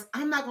other words,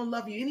 I'm not going to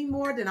love you any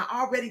more than I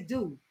already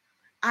do.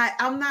 I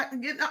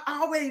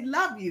already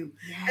love you.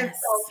 Yes. And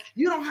so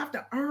you don't have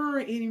to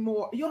earn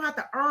anymore. You don't have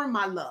to earn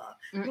my love.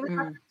 You don't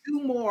have to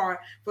do more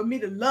for me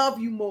to love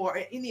you more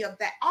or any of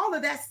that. All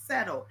of that's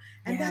settled.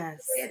 And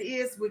that's the way it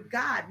is with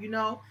God,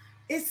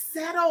 it's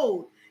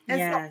settled. And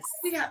so what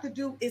we have to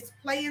do is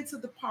play into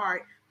the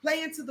part,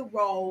 play into the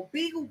role,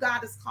 be who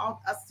God has called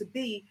us to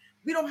be.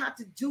 We don't have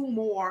to do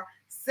more,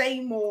 say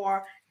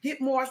more,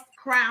 get more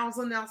crowns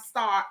on our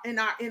star, in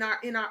our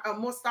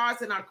more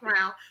stars in our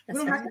crown. We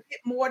don't have to get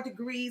more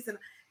degrees, and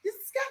this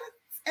has got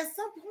to, at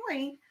some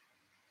point,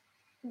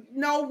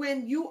 know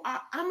when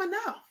I'm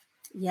enough.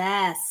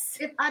 Yes.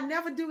 If I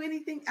never do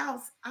anything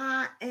else,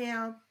 I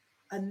am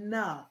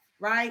enough.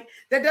 Right?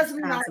 That doesn't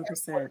mean I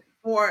have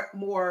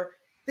more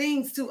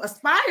things to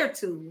aspire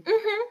to.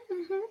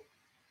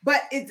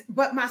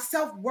 But my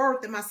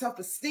self-worth and my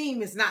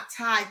self-esteem is not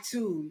tied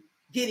to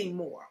getting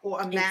more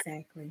or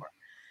amassing more.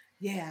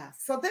 Yeah.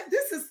 So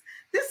this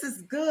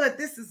is good.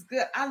 This is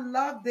good. I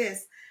love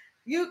this.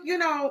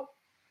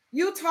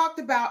 You talked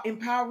about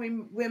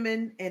empowering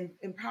women and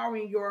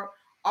empowering your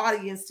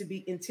audience to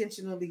be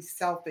intentionally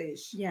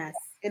selfish. Yes.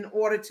 In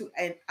order to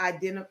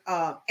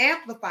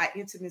amplify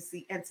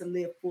intimacy and to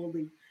live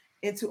fully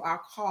into our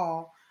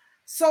call.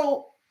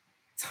 So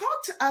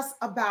talk to us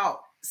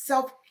about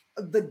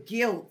the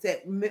guilt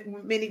that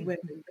many women,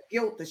 the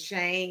guilt, the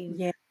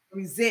shame,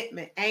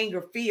 resentment,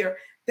 anger, fear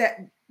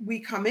that we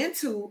come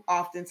into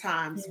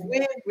oftentimes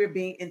when we're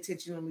being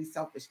intentionally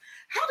selfish.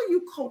 How do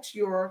you coach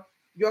your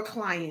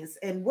clients,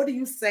 and what do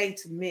you say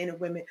to men and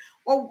women,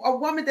 or a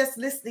woman that's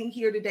listening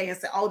here today and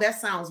say, "Oh, that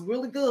sounds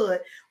really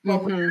good,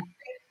 but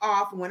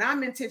when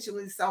I'm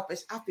intentionally selfish,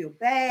 I feel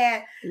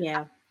bad.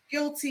 Yeah.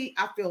 Guilty.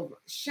 I feel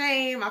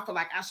shame. I feel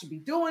like I should be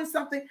doing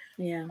something."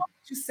 Yeah. What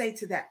would you say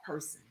to that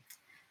person?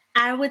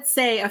 I would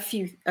say a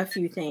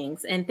few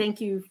things. And thank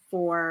you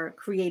for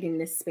creating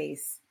this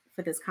space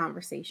for this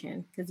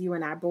conversation, because you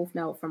and I both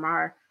know from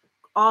our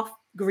off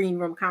green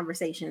room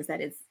conversations that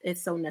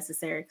it's so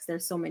necessary, because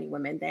there's so many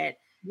women that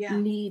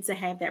need to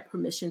have that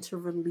permission to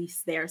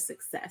release their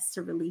success,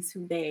 to release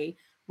who they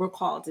were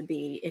called to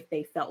be if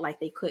they felt like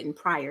they couldn't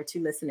prior to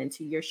listening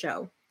to your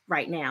show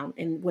right now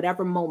in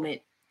whatever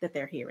moment that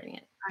they're hearing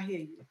it. I hear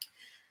you.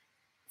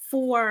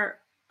 For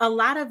a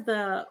lot of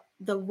the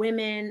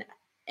women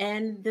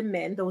and the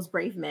men, those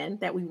brave men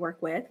that we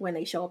work with when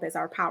they show up as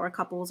our power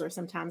couples, or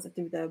sometimes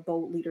through the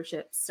bold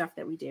leadership stuff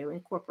that we do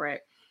in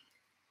corporate,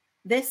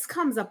 this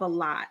comes up a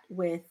lot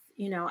with,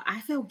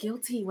 I feel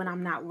guilty when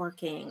I'm not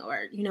working,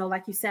 or,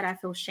 like you said, I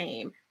feel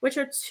shame, which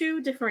are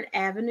two different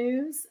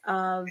avenues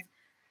of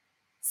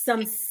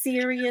some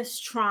serious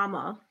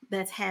trauma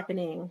that's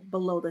happening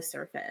below the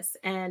surface.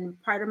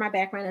 And part of my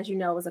background, as you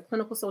know, is a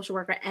clinical social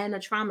worker and a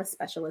trauma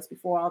specialist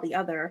before all the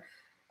other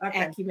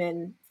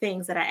acumen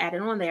things that I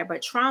added on there.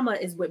 But trauma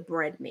is what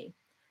bred me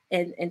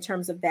in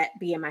terms of that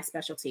being my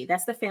specialty.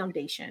 That's the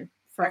foundation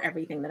for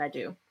everything that I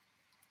do.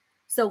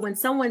 So when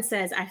someone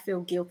says, "I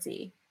feel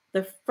guilty,"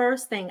 the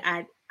first thing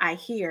I I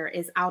hear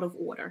is out of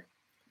order.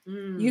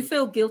 You Mm.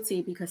 feel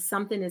guilty because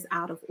something is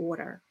out of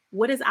order.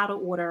 What is out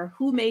of order?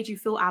 Who made you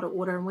feel out of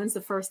order? And when's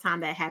the first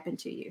time that happened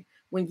to you?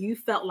 When you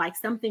felt like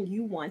something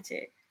you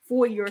wanted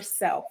for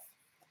yourself,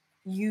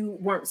 you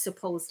weren't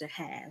supposed to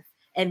have,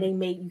 and they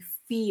made you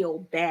feel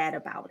bad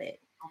about it.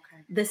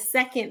 Okay. The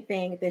second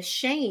thing, the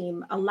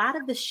shame, a lot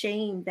of the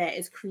shame that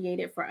is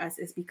created for us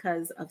is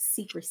because of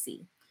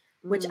secrecy,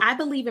 which Mm. I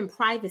believe in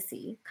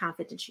privacy,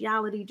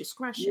 confidentiality, Yeah,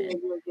 discretion.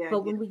 yeah, yeah, But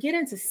yeah. when we get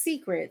into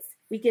secrets,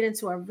 we get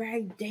into a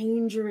very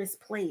dangerous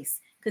place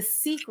because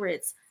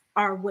secrets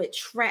are what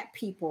trap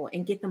people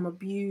and get them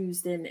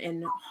abused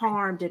and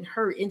harmed and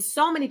hurt in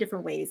so many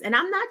different ways. And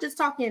I'm not just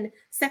talking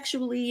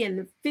sexually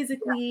and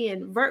physically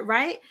and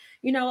right?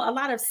 You know, a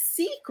lot of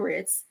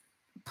secrets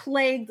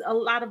plagued a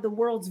lot of the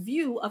world's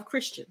view of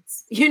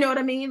Christians. You know what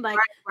I mean? Like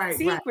Right, right.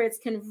 secrets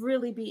can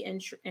really be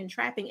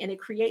entrapping, and it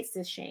creates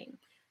this shame.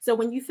 So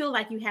when you feel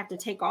like you have to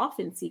take off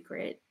in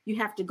secret, you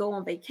have to go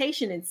on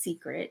vacation in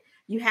secret,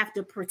 you have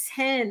to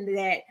pretend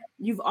that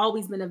you've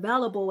always been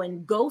available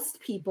and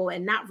ghost people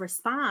and not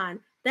respond,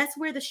 that's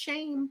where the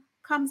shame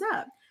comes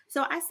up.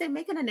 So I say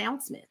make an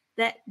announcement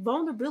that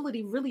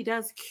vulnerability really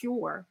does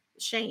cure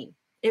shame.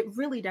 It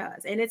really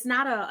does. And it's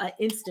not a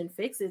instant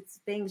fix. It's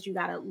things you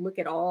got to look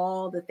at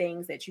all the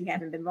things that you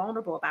haven't been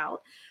vulnerable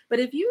about. But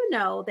if you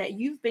know that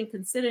you've been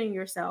considering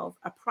yourself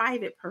a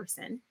private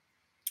person,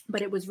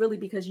 but it was really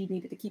because you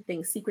needed to keep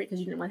things secret because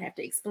you didn't want to have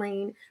to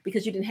explain,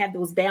 because you didn't have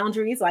those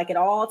boundaries, like it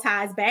all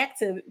ties back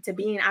to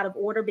being out of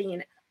order,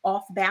 being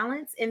off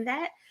balance in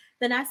that,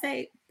 then I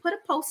say put a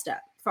post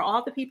up for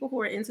all the people who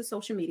are into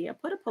social media.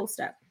 Put a post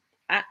up.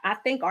 I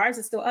think ours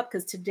is still up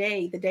because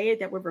today, the day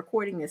that we're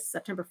recording this,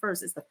 September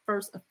 1st, is the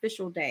first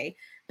official day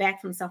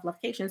back from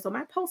self-location. So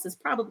my post is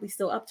probably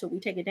still up till we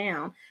take it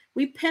down.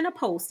 We pin a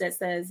post that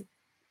says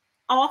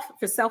off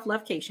for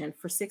self-location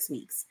for 6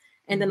 weeks.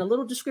 And then a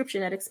little description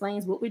that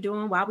explains what we're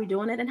doing, why we're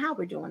doing it, and how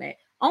we're doing it,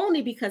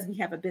 only because we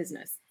have a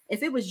business.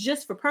 If it was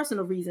just for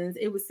personal reasons,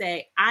 it would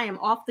say, I am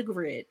off the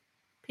grid,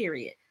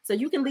 period. So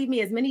you can leave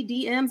me as many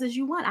DMs as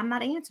you want. I'm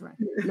not answering.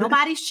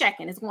 Nobody's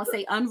checking. It's going to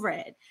say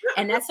unread.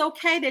 And that's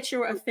okay that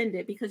you're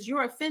offended, because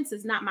your offense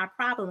is not my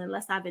problem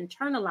unless I've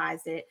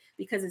internalized it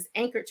because it's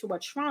anchored to a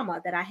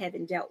trauma that I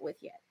haven't dealt with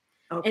yet.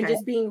 And Okay.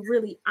 just being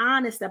really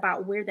honest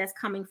about where that's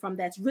coming from,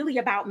 that's really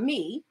about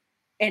me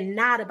and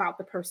not about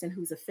the person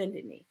who's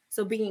offended me.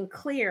 So being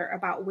clear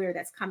about where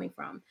that's coming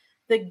from.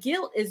 The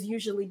guilt is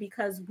usually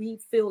because we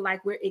feel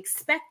like we're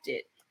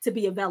expected to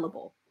be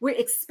available. We're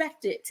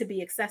expected to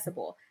be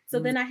accessible. So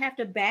Mm. then I have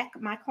to back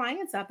my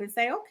clients up and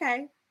say,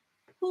 okay,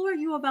 who are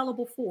you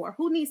available for?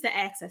 Who needs to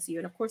access you?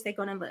 And of course, they're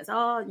going to list,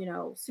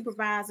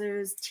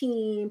 supervisors,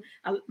 team.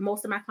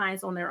 Most of my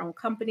clients own their own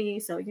company.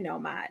 So,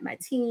 my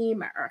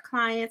team, our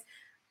clients.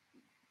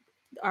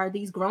 Are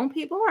these grown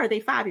people or are they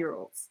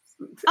 5-year-olds?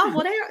 Oh,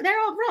 well, they're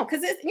all grown,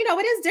 because it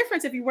is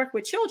different if you work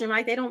with children,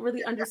 right? They don't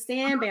really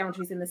understand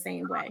boundaries in the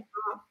same way.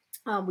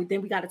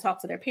 We got to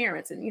talk to their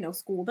parents and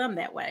school them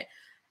that way.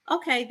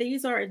 Okay,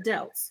 these are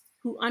adults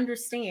who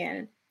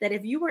understand that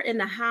if you were in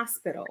the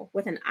hospital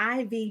with an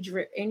IV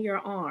drip in your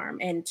arm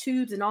and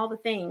tubes and all the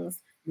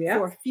things Yeah.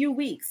 for a few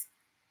weeks,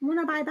 will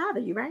nobody bother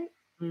you, right?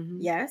 Mhm.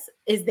 Yes.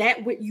 Is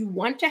that what you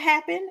want to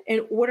happen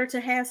in order to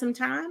have some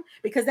time?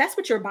 Because that's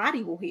what your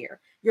body will hear.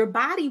 Your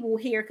body will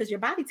hear, because your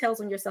body tells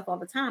on yourself all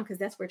the time, because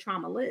that's where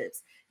trauma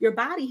lives. Your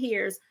body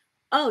hears,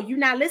 oh, you're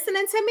not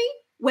listening to me?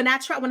 When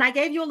I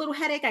gave you a little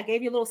headache, I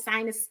gave you a little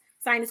sinus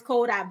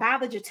cold, I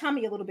bothered your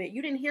tummy a little bit.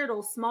 You didn't hear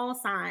those small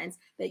signs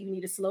that you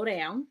need to slow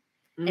down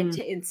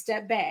Mm. and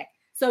step back.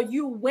 So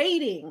you're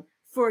waiting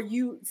for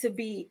you to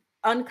be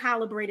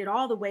uncalibrated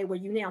all the way where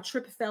you now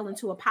fell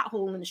into a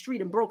pothole in the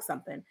street and broke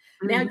something.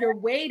 Now Mhm. you're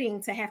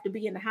waiting to have to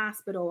be in the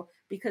hospital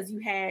because you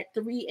had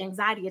 3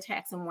 anxiety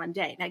attacks in one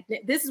day. Like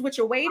this is what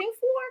you're waiting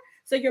for.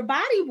 So your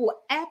body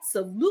will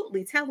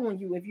absolutely tell on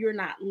you if you're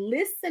not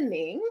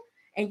listening,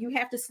 and you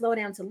have to slow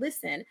down to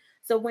listen.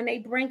 So when they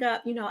bring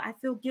up, I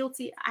feel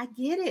guilty, I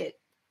get it.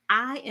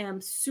 I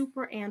am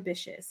super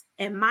ambitious.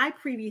 And my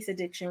previous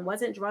addiction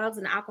wasn't drugs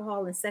and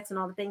alcohol and sex and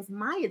all the things.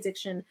 My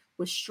addiction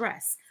was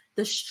stress,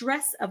 the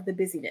stress of the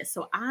busyness.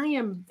 So I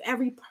am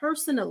very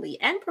personally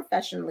and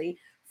professionally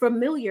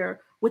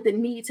familiar with the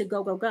need to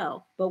go, go,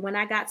 go. But when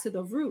I got to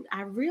the root,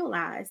 I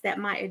realized that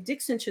my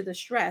addiction to the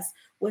stress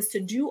was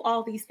to do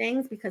all these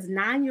things because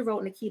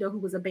 9-year-old Nikita, who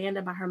was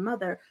abandoned by her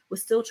mother,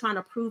 was still trying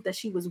to prove that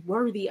she was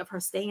worthy of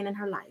her staying in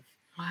her life.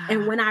 Wow.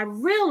 And when I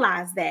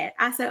realized that,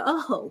 I said,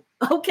 oh,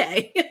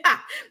 okay,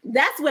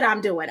 that's what I'm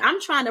doing. I'm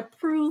trying to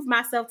prove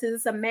myself to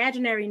this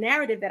imaginary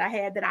narrative that I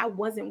had that I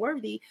wasn't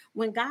worthy,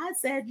 when God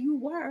said you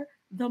were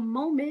the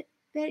moment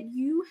that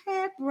you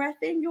had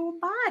breath in your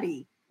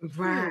body,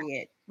 Right.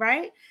 period.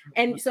 Right.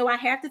 And so I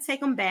have to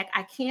take them back.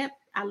 I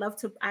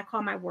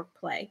call my work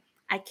play.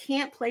 I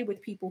can't play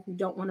with people who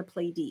don't want to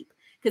play deep,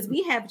 because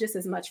we have just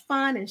as much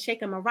fun and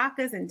shaking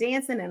maracas and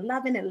dancing and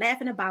loving and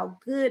laughing about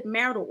good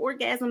marital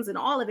orgasms and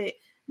all of it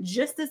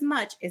just as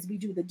much as we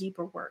do the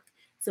deeper work.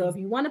 So if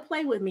you want to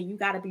play with me, you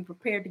got to be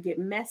prepared to get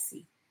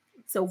messy.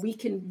 So we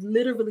can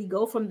literally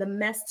go from the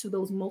mess to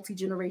those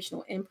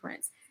multi-generational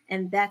imprints.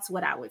 And that's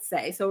what I would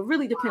say. So it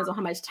really depends on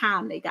how much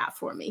time they got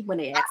for me when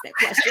they ask that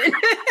question.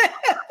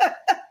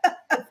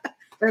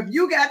 If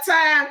you got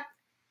time,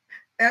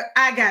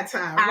 I got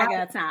time. I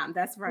got time.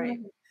 That's right.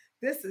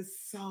 This is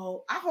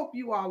so, I hope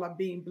you all are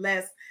being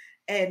blessed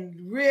and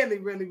really,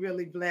 really,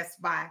 really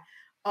blessed by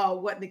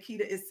what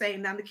Nikita is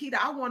saying. Now, Nikita,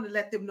 I want to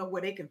let them know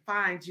where they can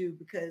find you,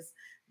 because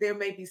there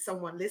may be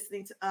someone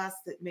listening to us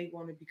that may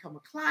want to become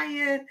a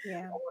client,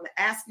 Yeah. or want to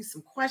ask you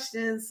some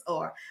questions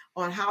or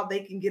on how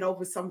they can get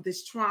over some of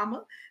this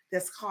trauma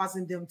that's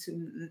causing them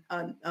to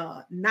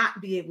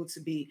not be able to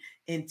be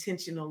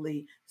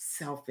intentionally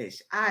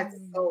selfish. I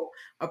so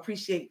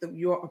appreciate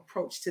your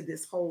approach to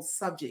this whole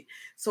subject.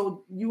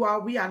 So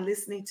we are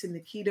listening to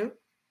Nikita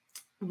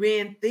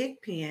Wren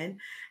Thigpen,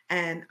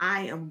 and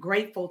I am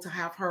grateful to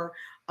have her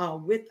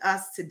with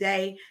us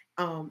today.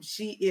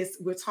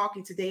 We're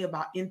talking today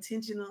about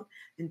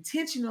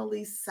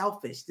intentionally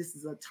selfish. This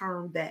is a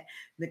term that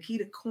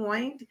Nikita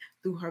coined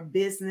through her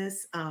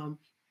business,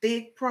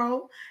 Thig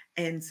Pro.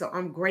 And so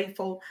I'm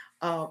grateful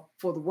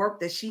for the work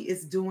that she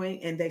is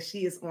doing and that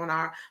she is on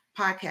our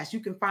podcast. You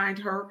can find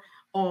her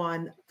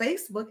on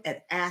Facebook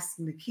at Ask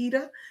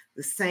Nikita,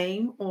 the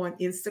same on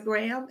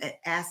Instagram at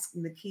Ask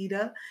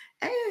Nikita,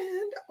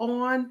 and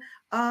on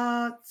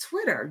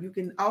Twitter. You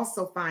can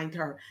also find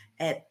her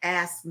at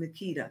Ask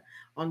Nikita.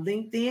 On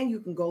LinkedIn,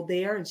 you can go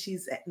there and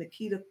she's at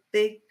Nikita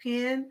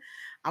Thigpen.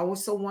 I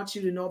also want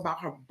you to know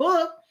about her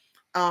book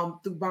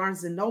through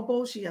Barnes &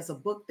 Noble. She has a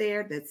book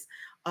there that's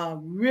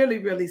really,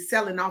 really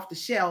selling off the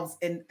shelves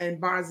in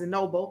Barnes &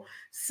 Noble.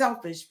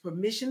 Selfish: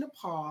 Permission to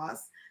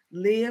Pause,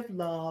 Live,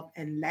 Love,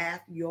 and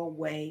Laugh Your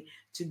Way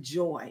to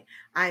Joy.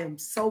 I am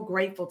so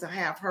grateful to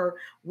have her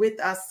with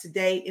us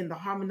today in the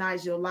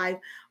Harmonize Your Life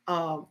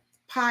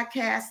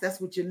podcast. That's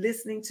what you're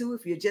listening to.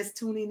 If you're just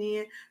tuning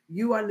in,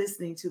 you are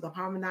listening to the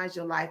Harmonize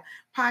Your Life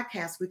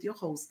podcast with your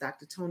host,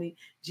 Dr. Tony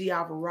G.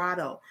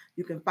 Alvarado.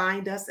 You can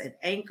find us at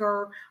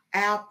Anchor,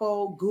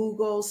 Apple,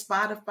 Google,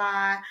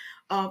 Spotify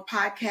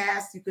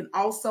podcasts. You can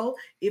also,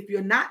 if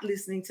you're not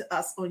listening to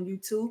us on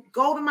YouTube,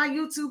 go to my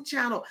YouTube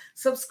channel,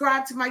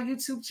 subscribe to my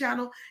YouTube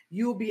channel.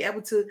 You'll be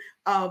able to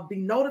be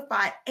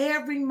notified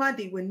every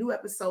Monday when new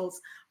episodes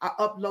are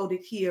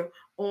uploaded here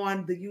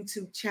on the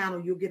YouTube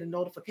channel. You'll get a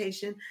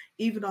notification.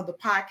 Even on the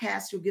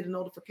podcast, you'll get a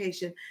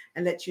notification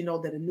and let you know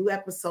that a new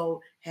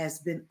episode has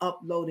been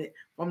uploaded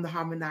from the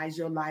Harmonize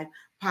Your Life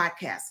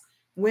podcast.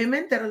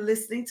 Women that are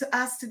listening to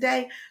us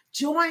today,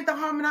 join the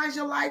Harmonize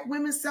Your Life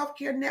Women's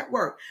Self-Care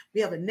Network.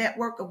 We have a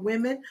network of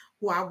women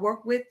who I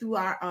work with through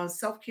our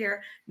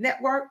self-care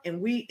network,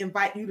 and we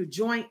invite you to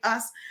join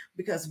us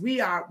because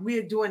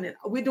we're doing it.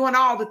 We're doing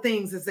all the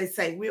things, as they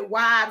say. We're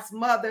wives,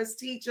 mothers,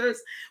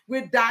 teachers.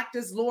 We're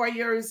doctors,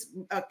 lawyers,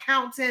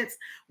 accountants.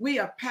 We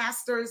are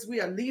pastors.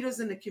 We are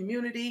leaders in the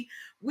community.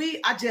 We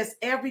are just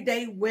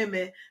everyday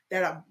women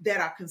that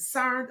are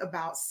concerned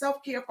about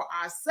self-care for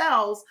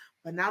ourselves,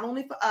 but not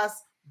only for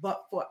us,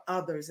 but for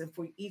others and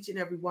for each and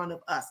every one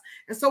of us.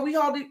 And so we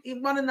hold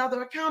one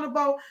another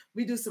accountable.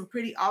 We do some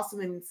pretty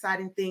awesome and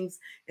exciting things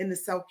in the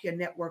Self-Care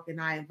Network,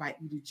 and I invite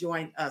you to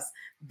join us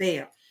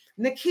there.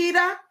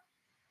 Nikita,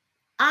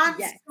 I'm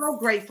so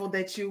grateful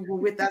that you were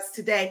with us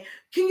today.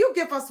 Can you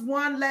give us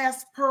one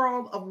last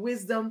pearl of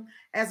wisdom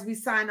as we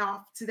sign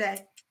off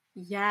today?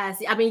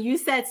 Yes. I mean, you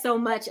said so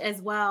much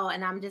as well,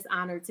 and I'm just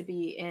honored to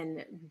be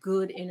in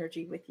good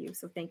energy with you.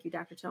 So thank you,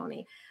 Dr.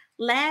 Tony.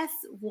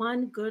 Last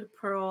one good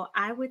pearl,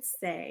 I would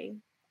say,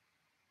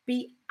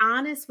 be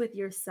honest with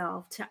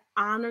yourself to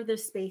honor the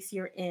space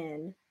you're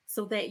in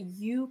so that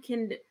you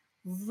can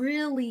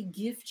really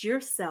gift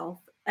yourself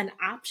an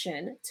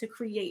option to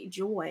create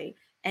joy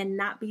and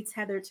not be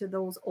tethered to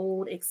those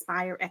old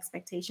expired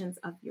expectations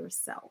of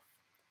yourself.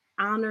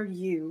 Honor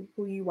you,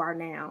 who you are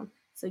now,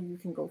 so you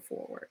can go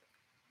forward.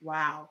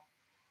 Wow.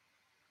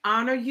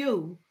 Honor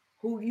you,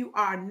 who you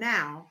are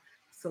now,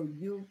 so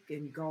you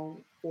can go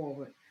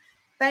forward.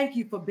 Thank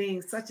you for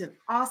being such an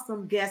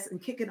awesome guest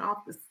and kicking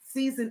off the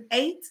season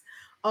 8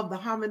 of the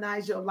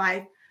Harmonize Your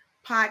Life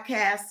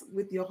podcast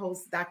with your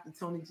host, Dr.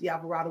 Tony G.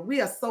 Alvarado. We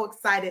are so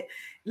excited.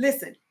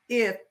 Listen,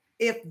 if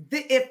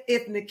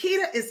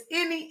Nikita is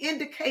any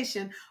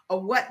indication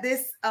of what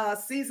this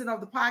season of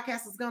the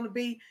podcast is going to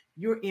be,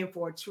 you're in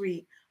for a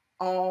treat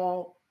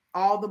all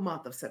the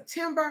month of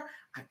September,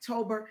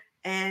 October,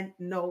 and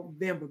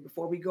November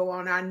before we go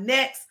on our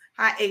next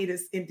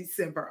hiatus in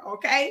December.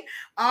 Okay.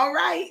 All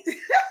right.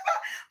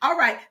 All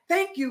right.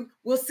 Thank you.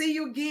 We'll see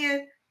you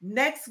again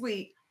next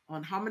week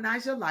on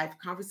Harmonize Your Life,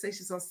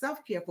 Conversations on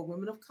Self-Care for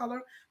Women of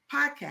Color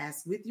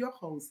podcast with your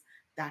host,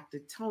 Dr.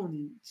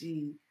 Tony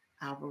G.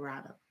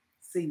 Alvarado.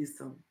 See you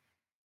soon.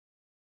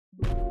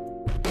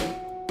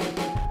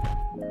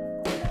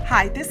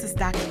 Hi, this is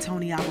Dr.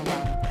 Tony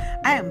Alvarado.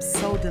 I am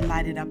so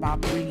delighted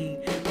about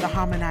bringing the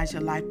Harmonize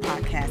Your Life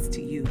podcast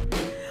to you.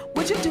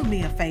 Would you do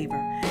me a favor?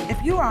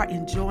 If you are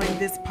enjoying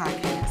this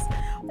podcast,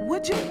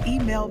 would you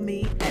email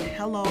me at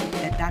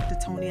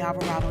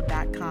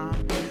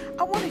hello@drtonyalvarado.com?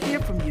 I want to hear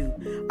from you.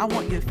 I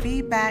want your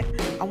feedback.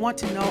 I want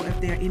to know if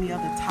there are any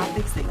other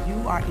topics that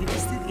you are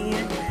interested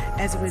in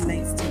as it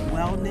relates to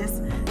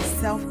wellness,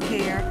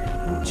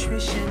 self-care,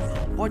 nutrition,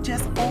 or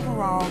just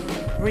overall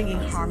bringing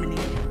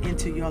harmony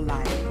into your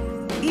life.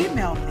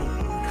 Email me,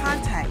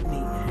 contact me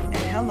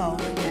at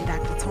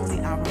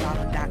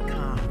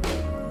hello@drtonyalvarado.com.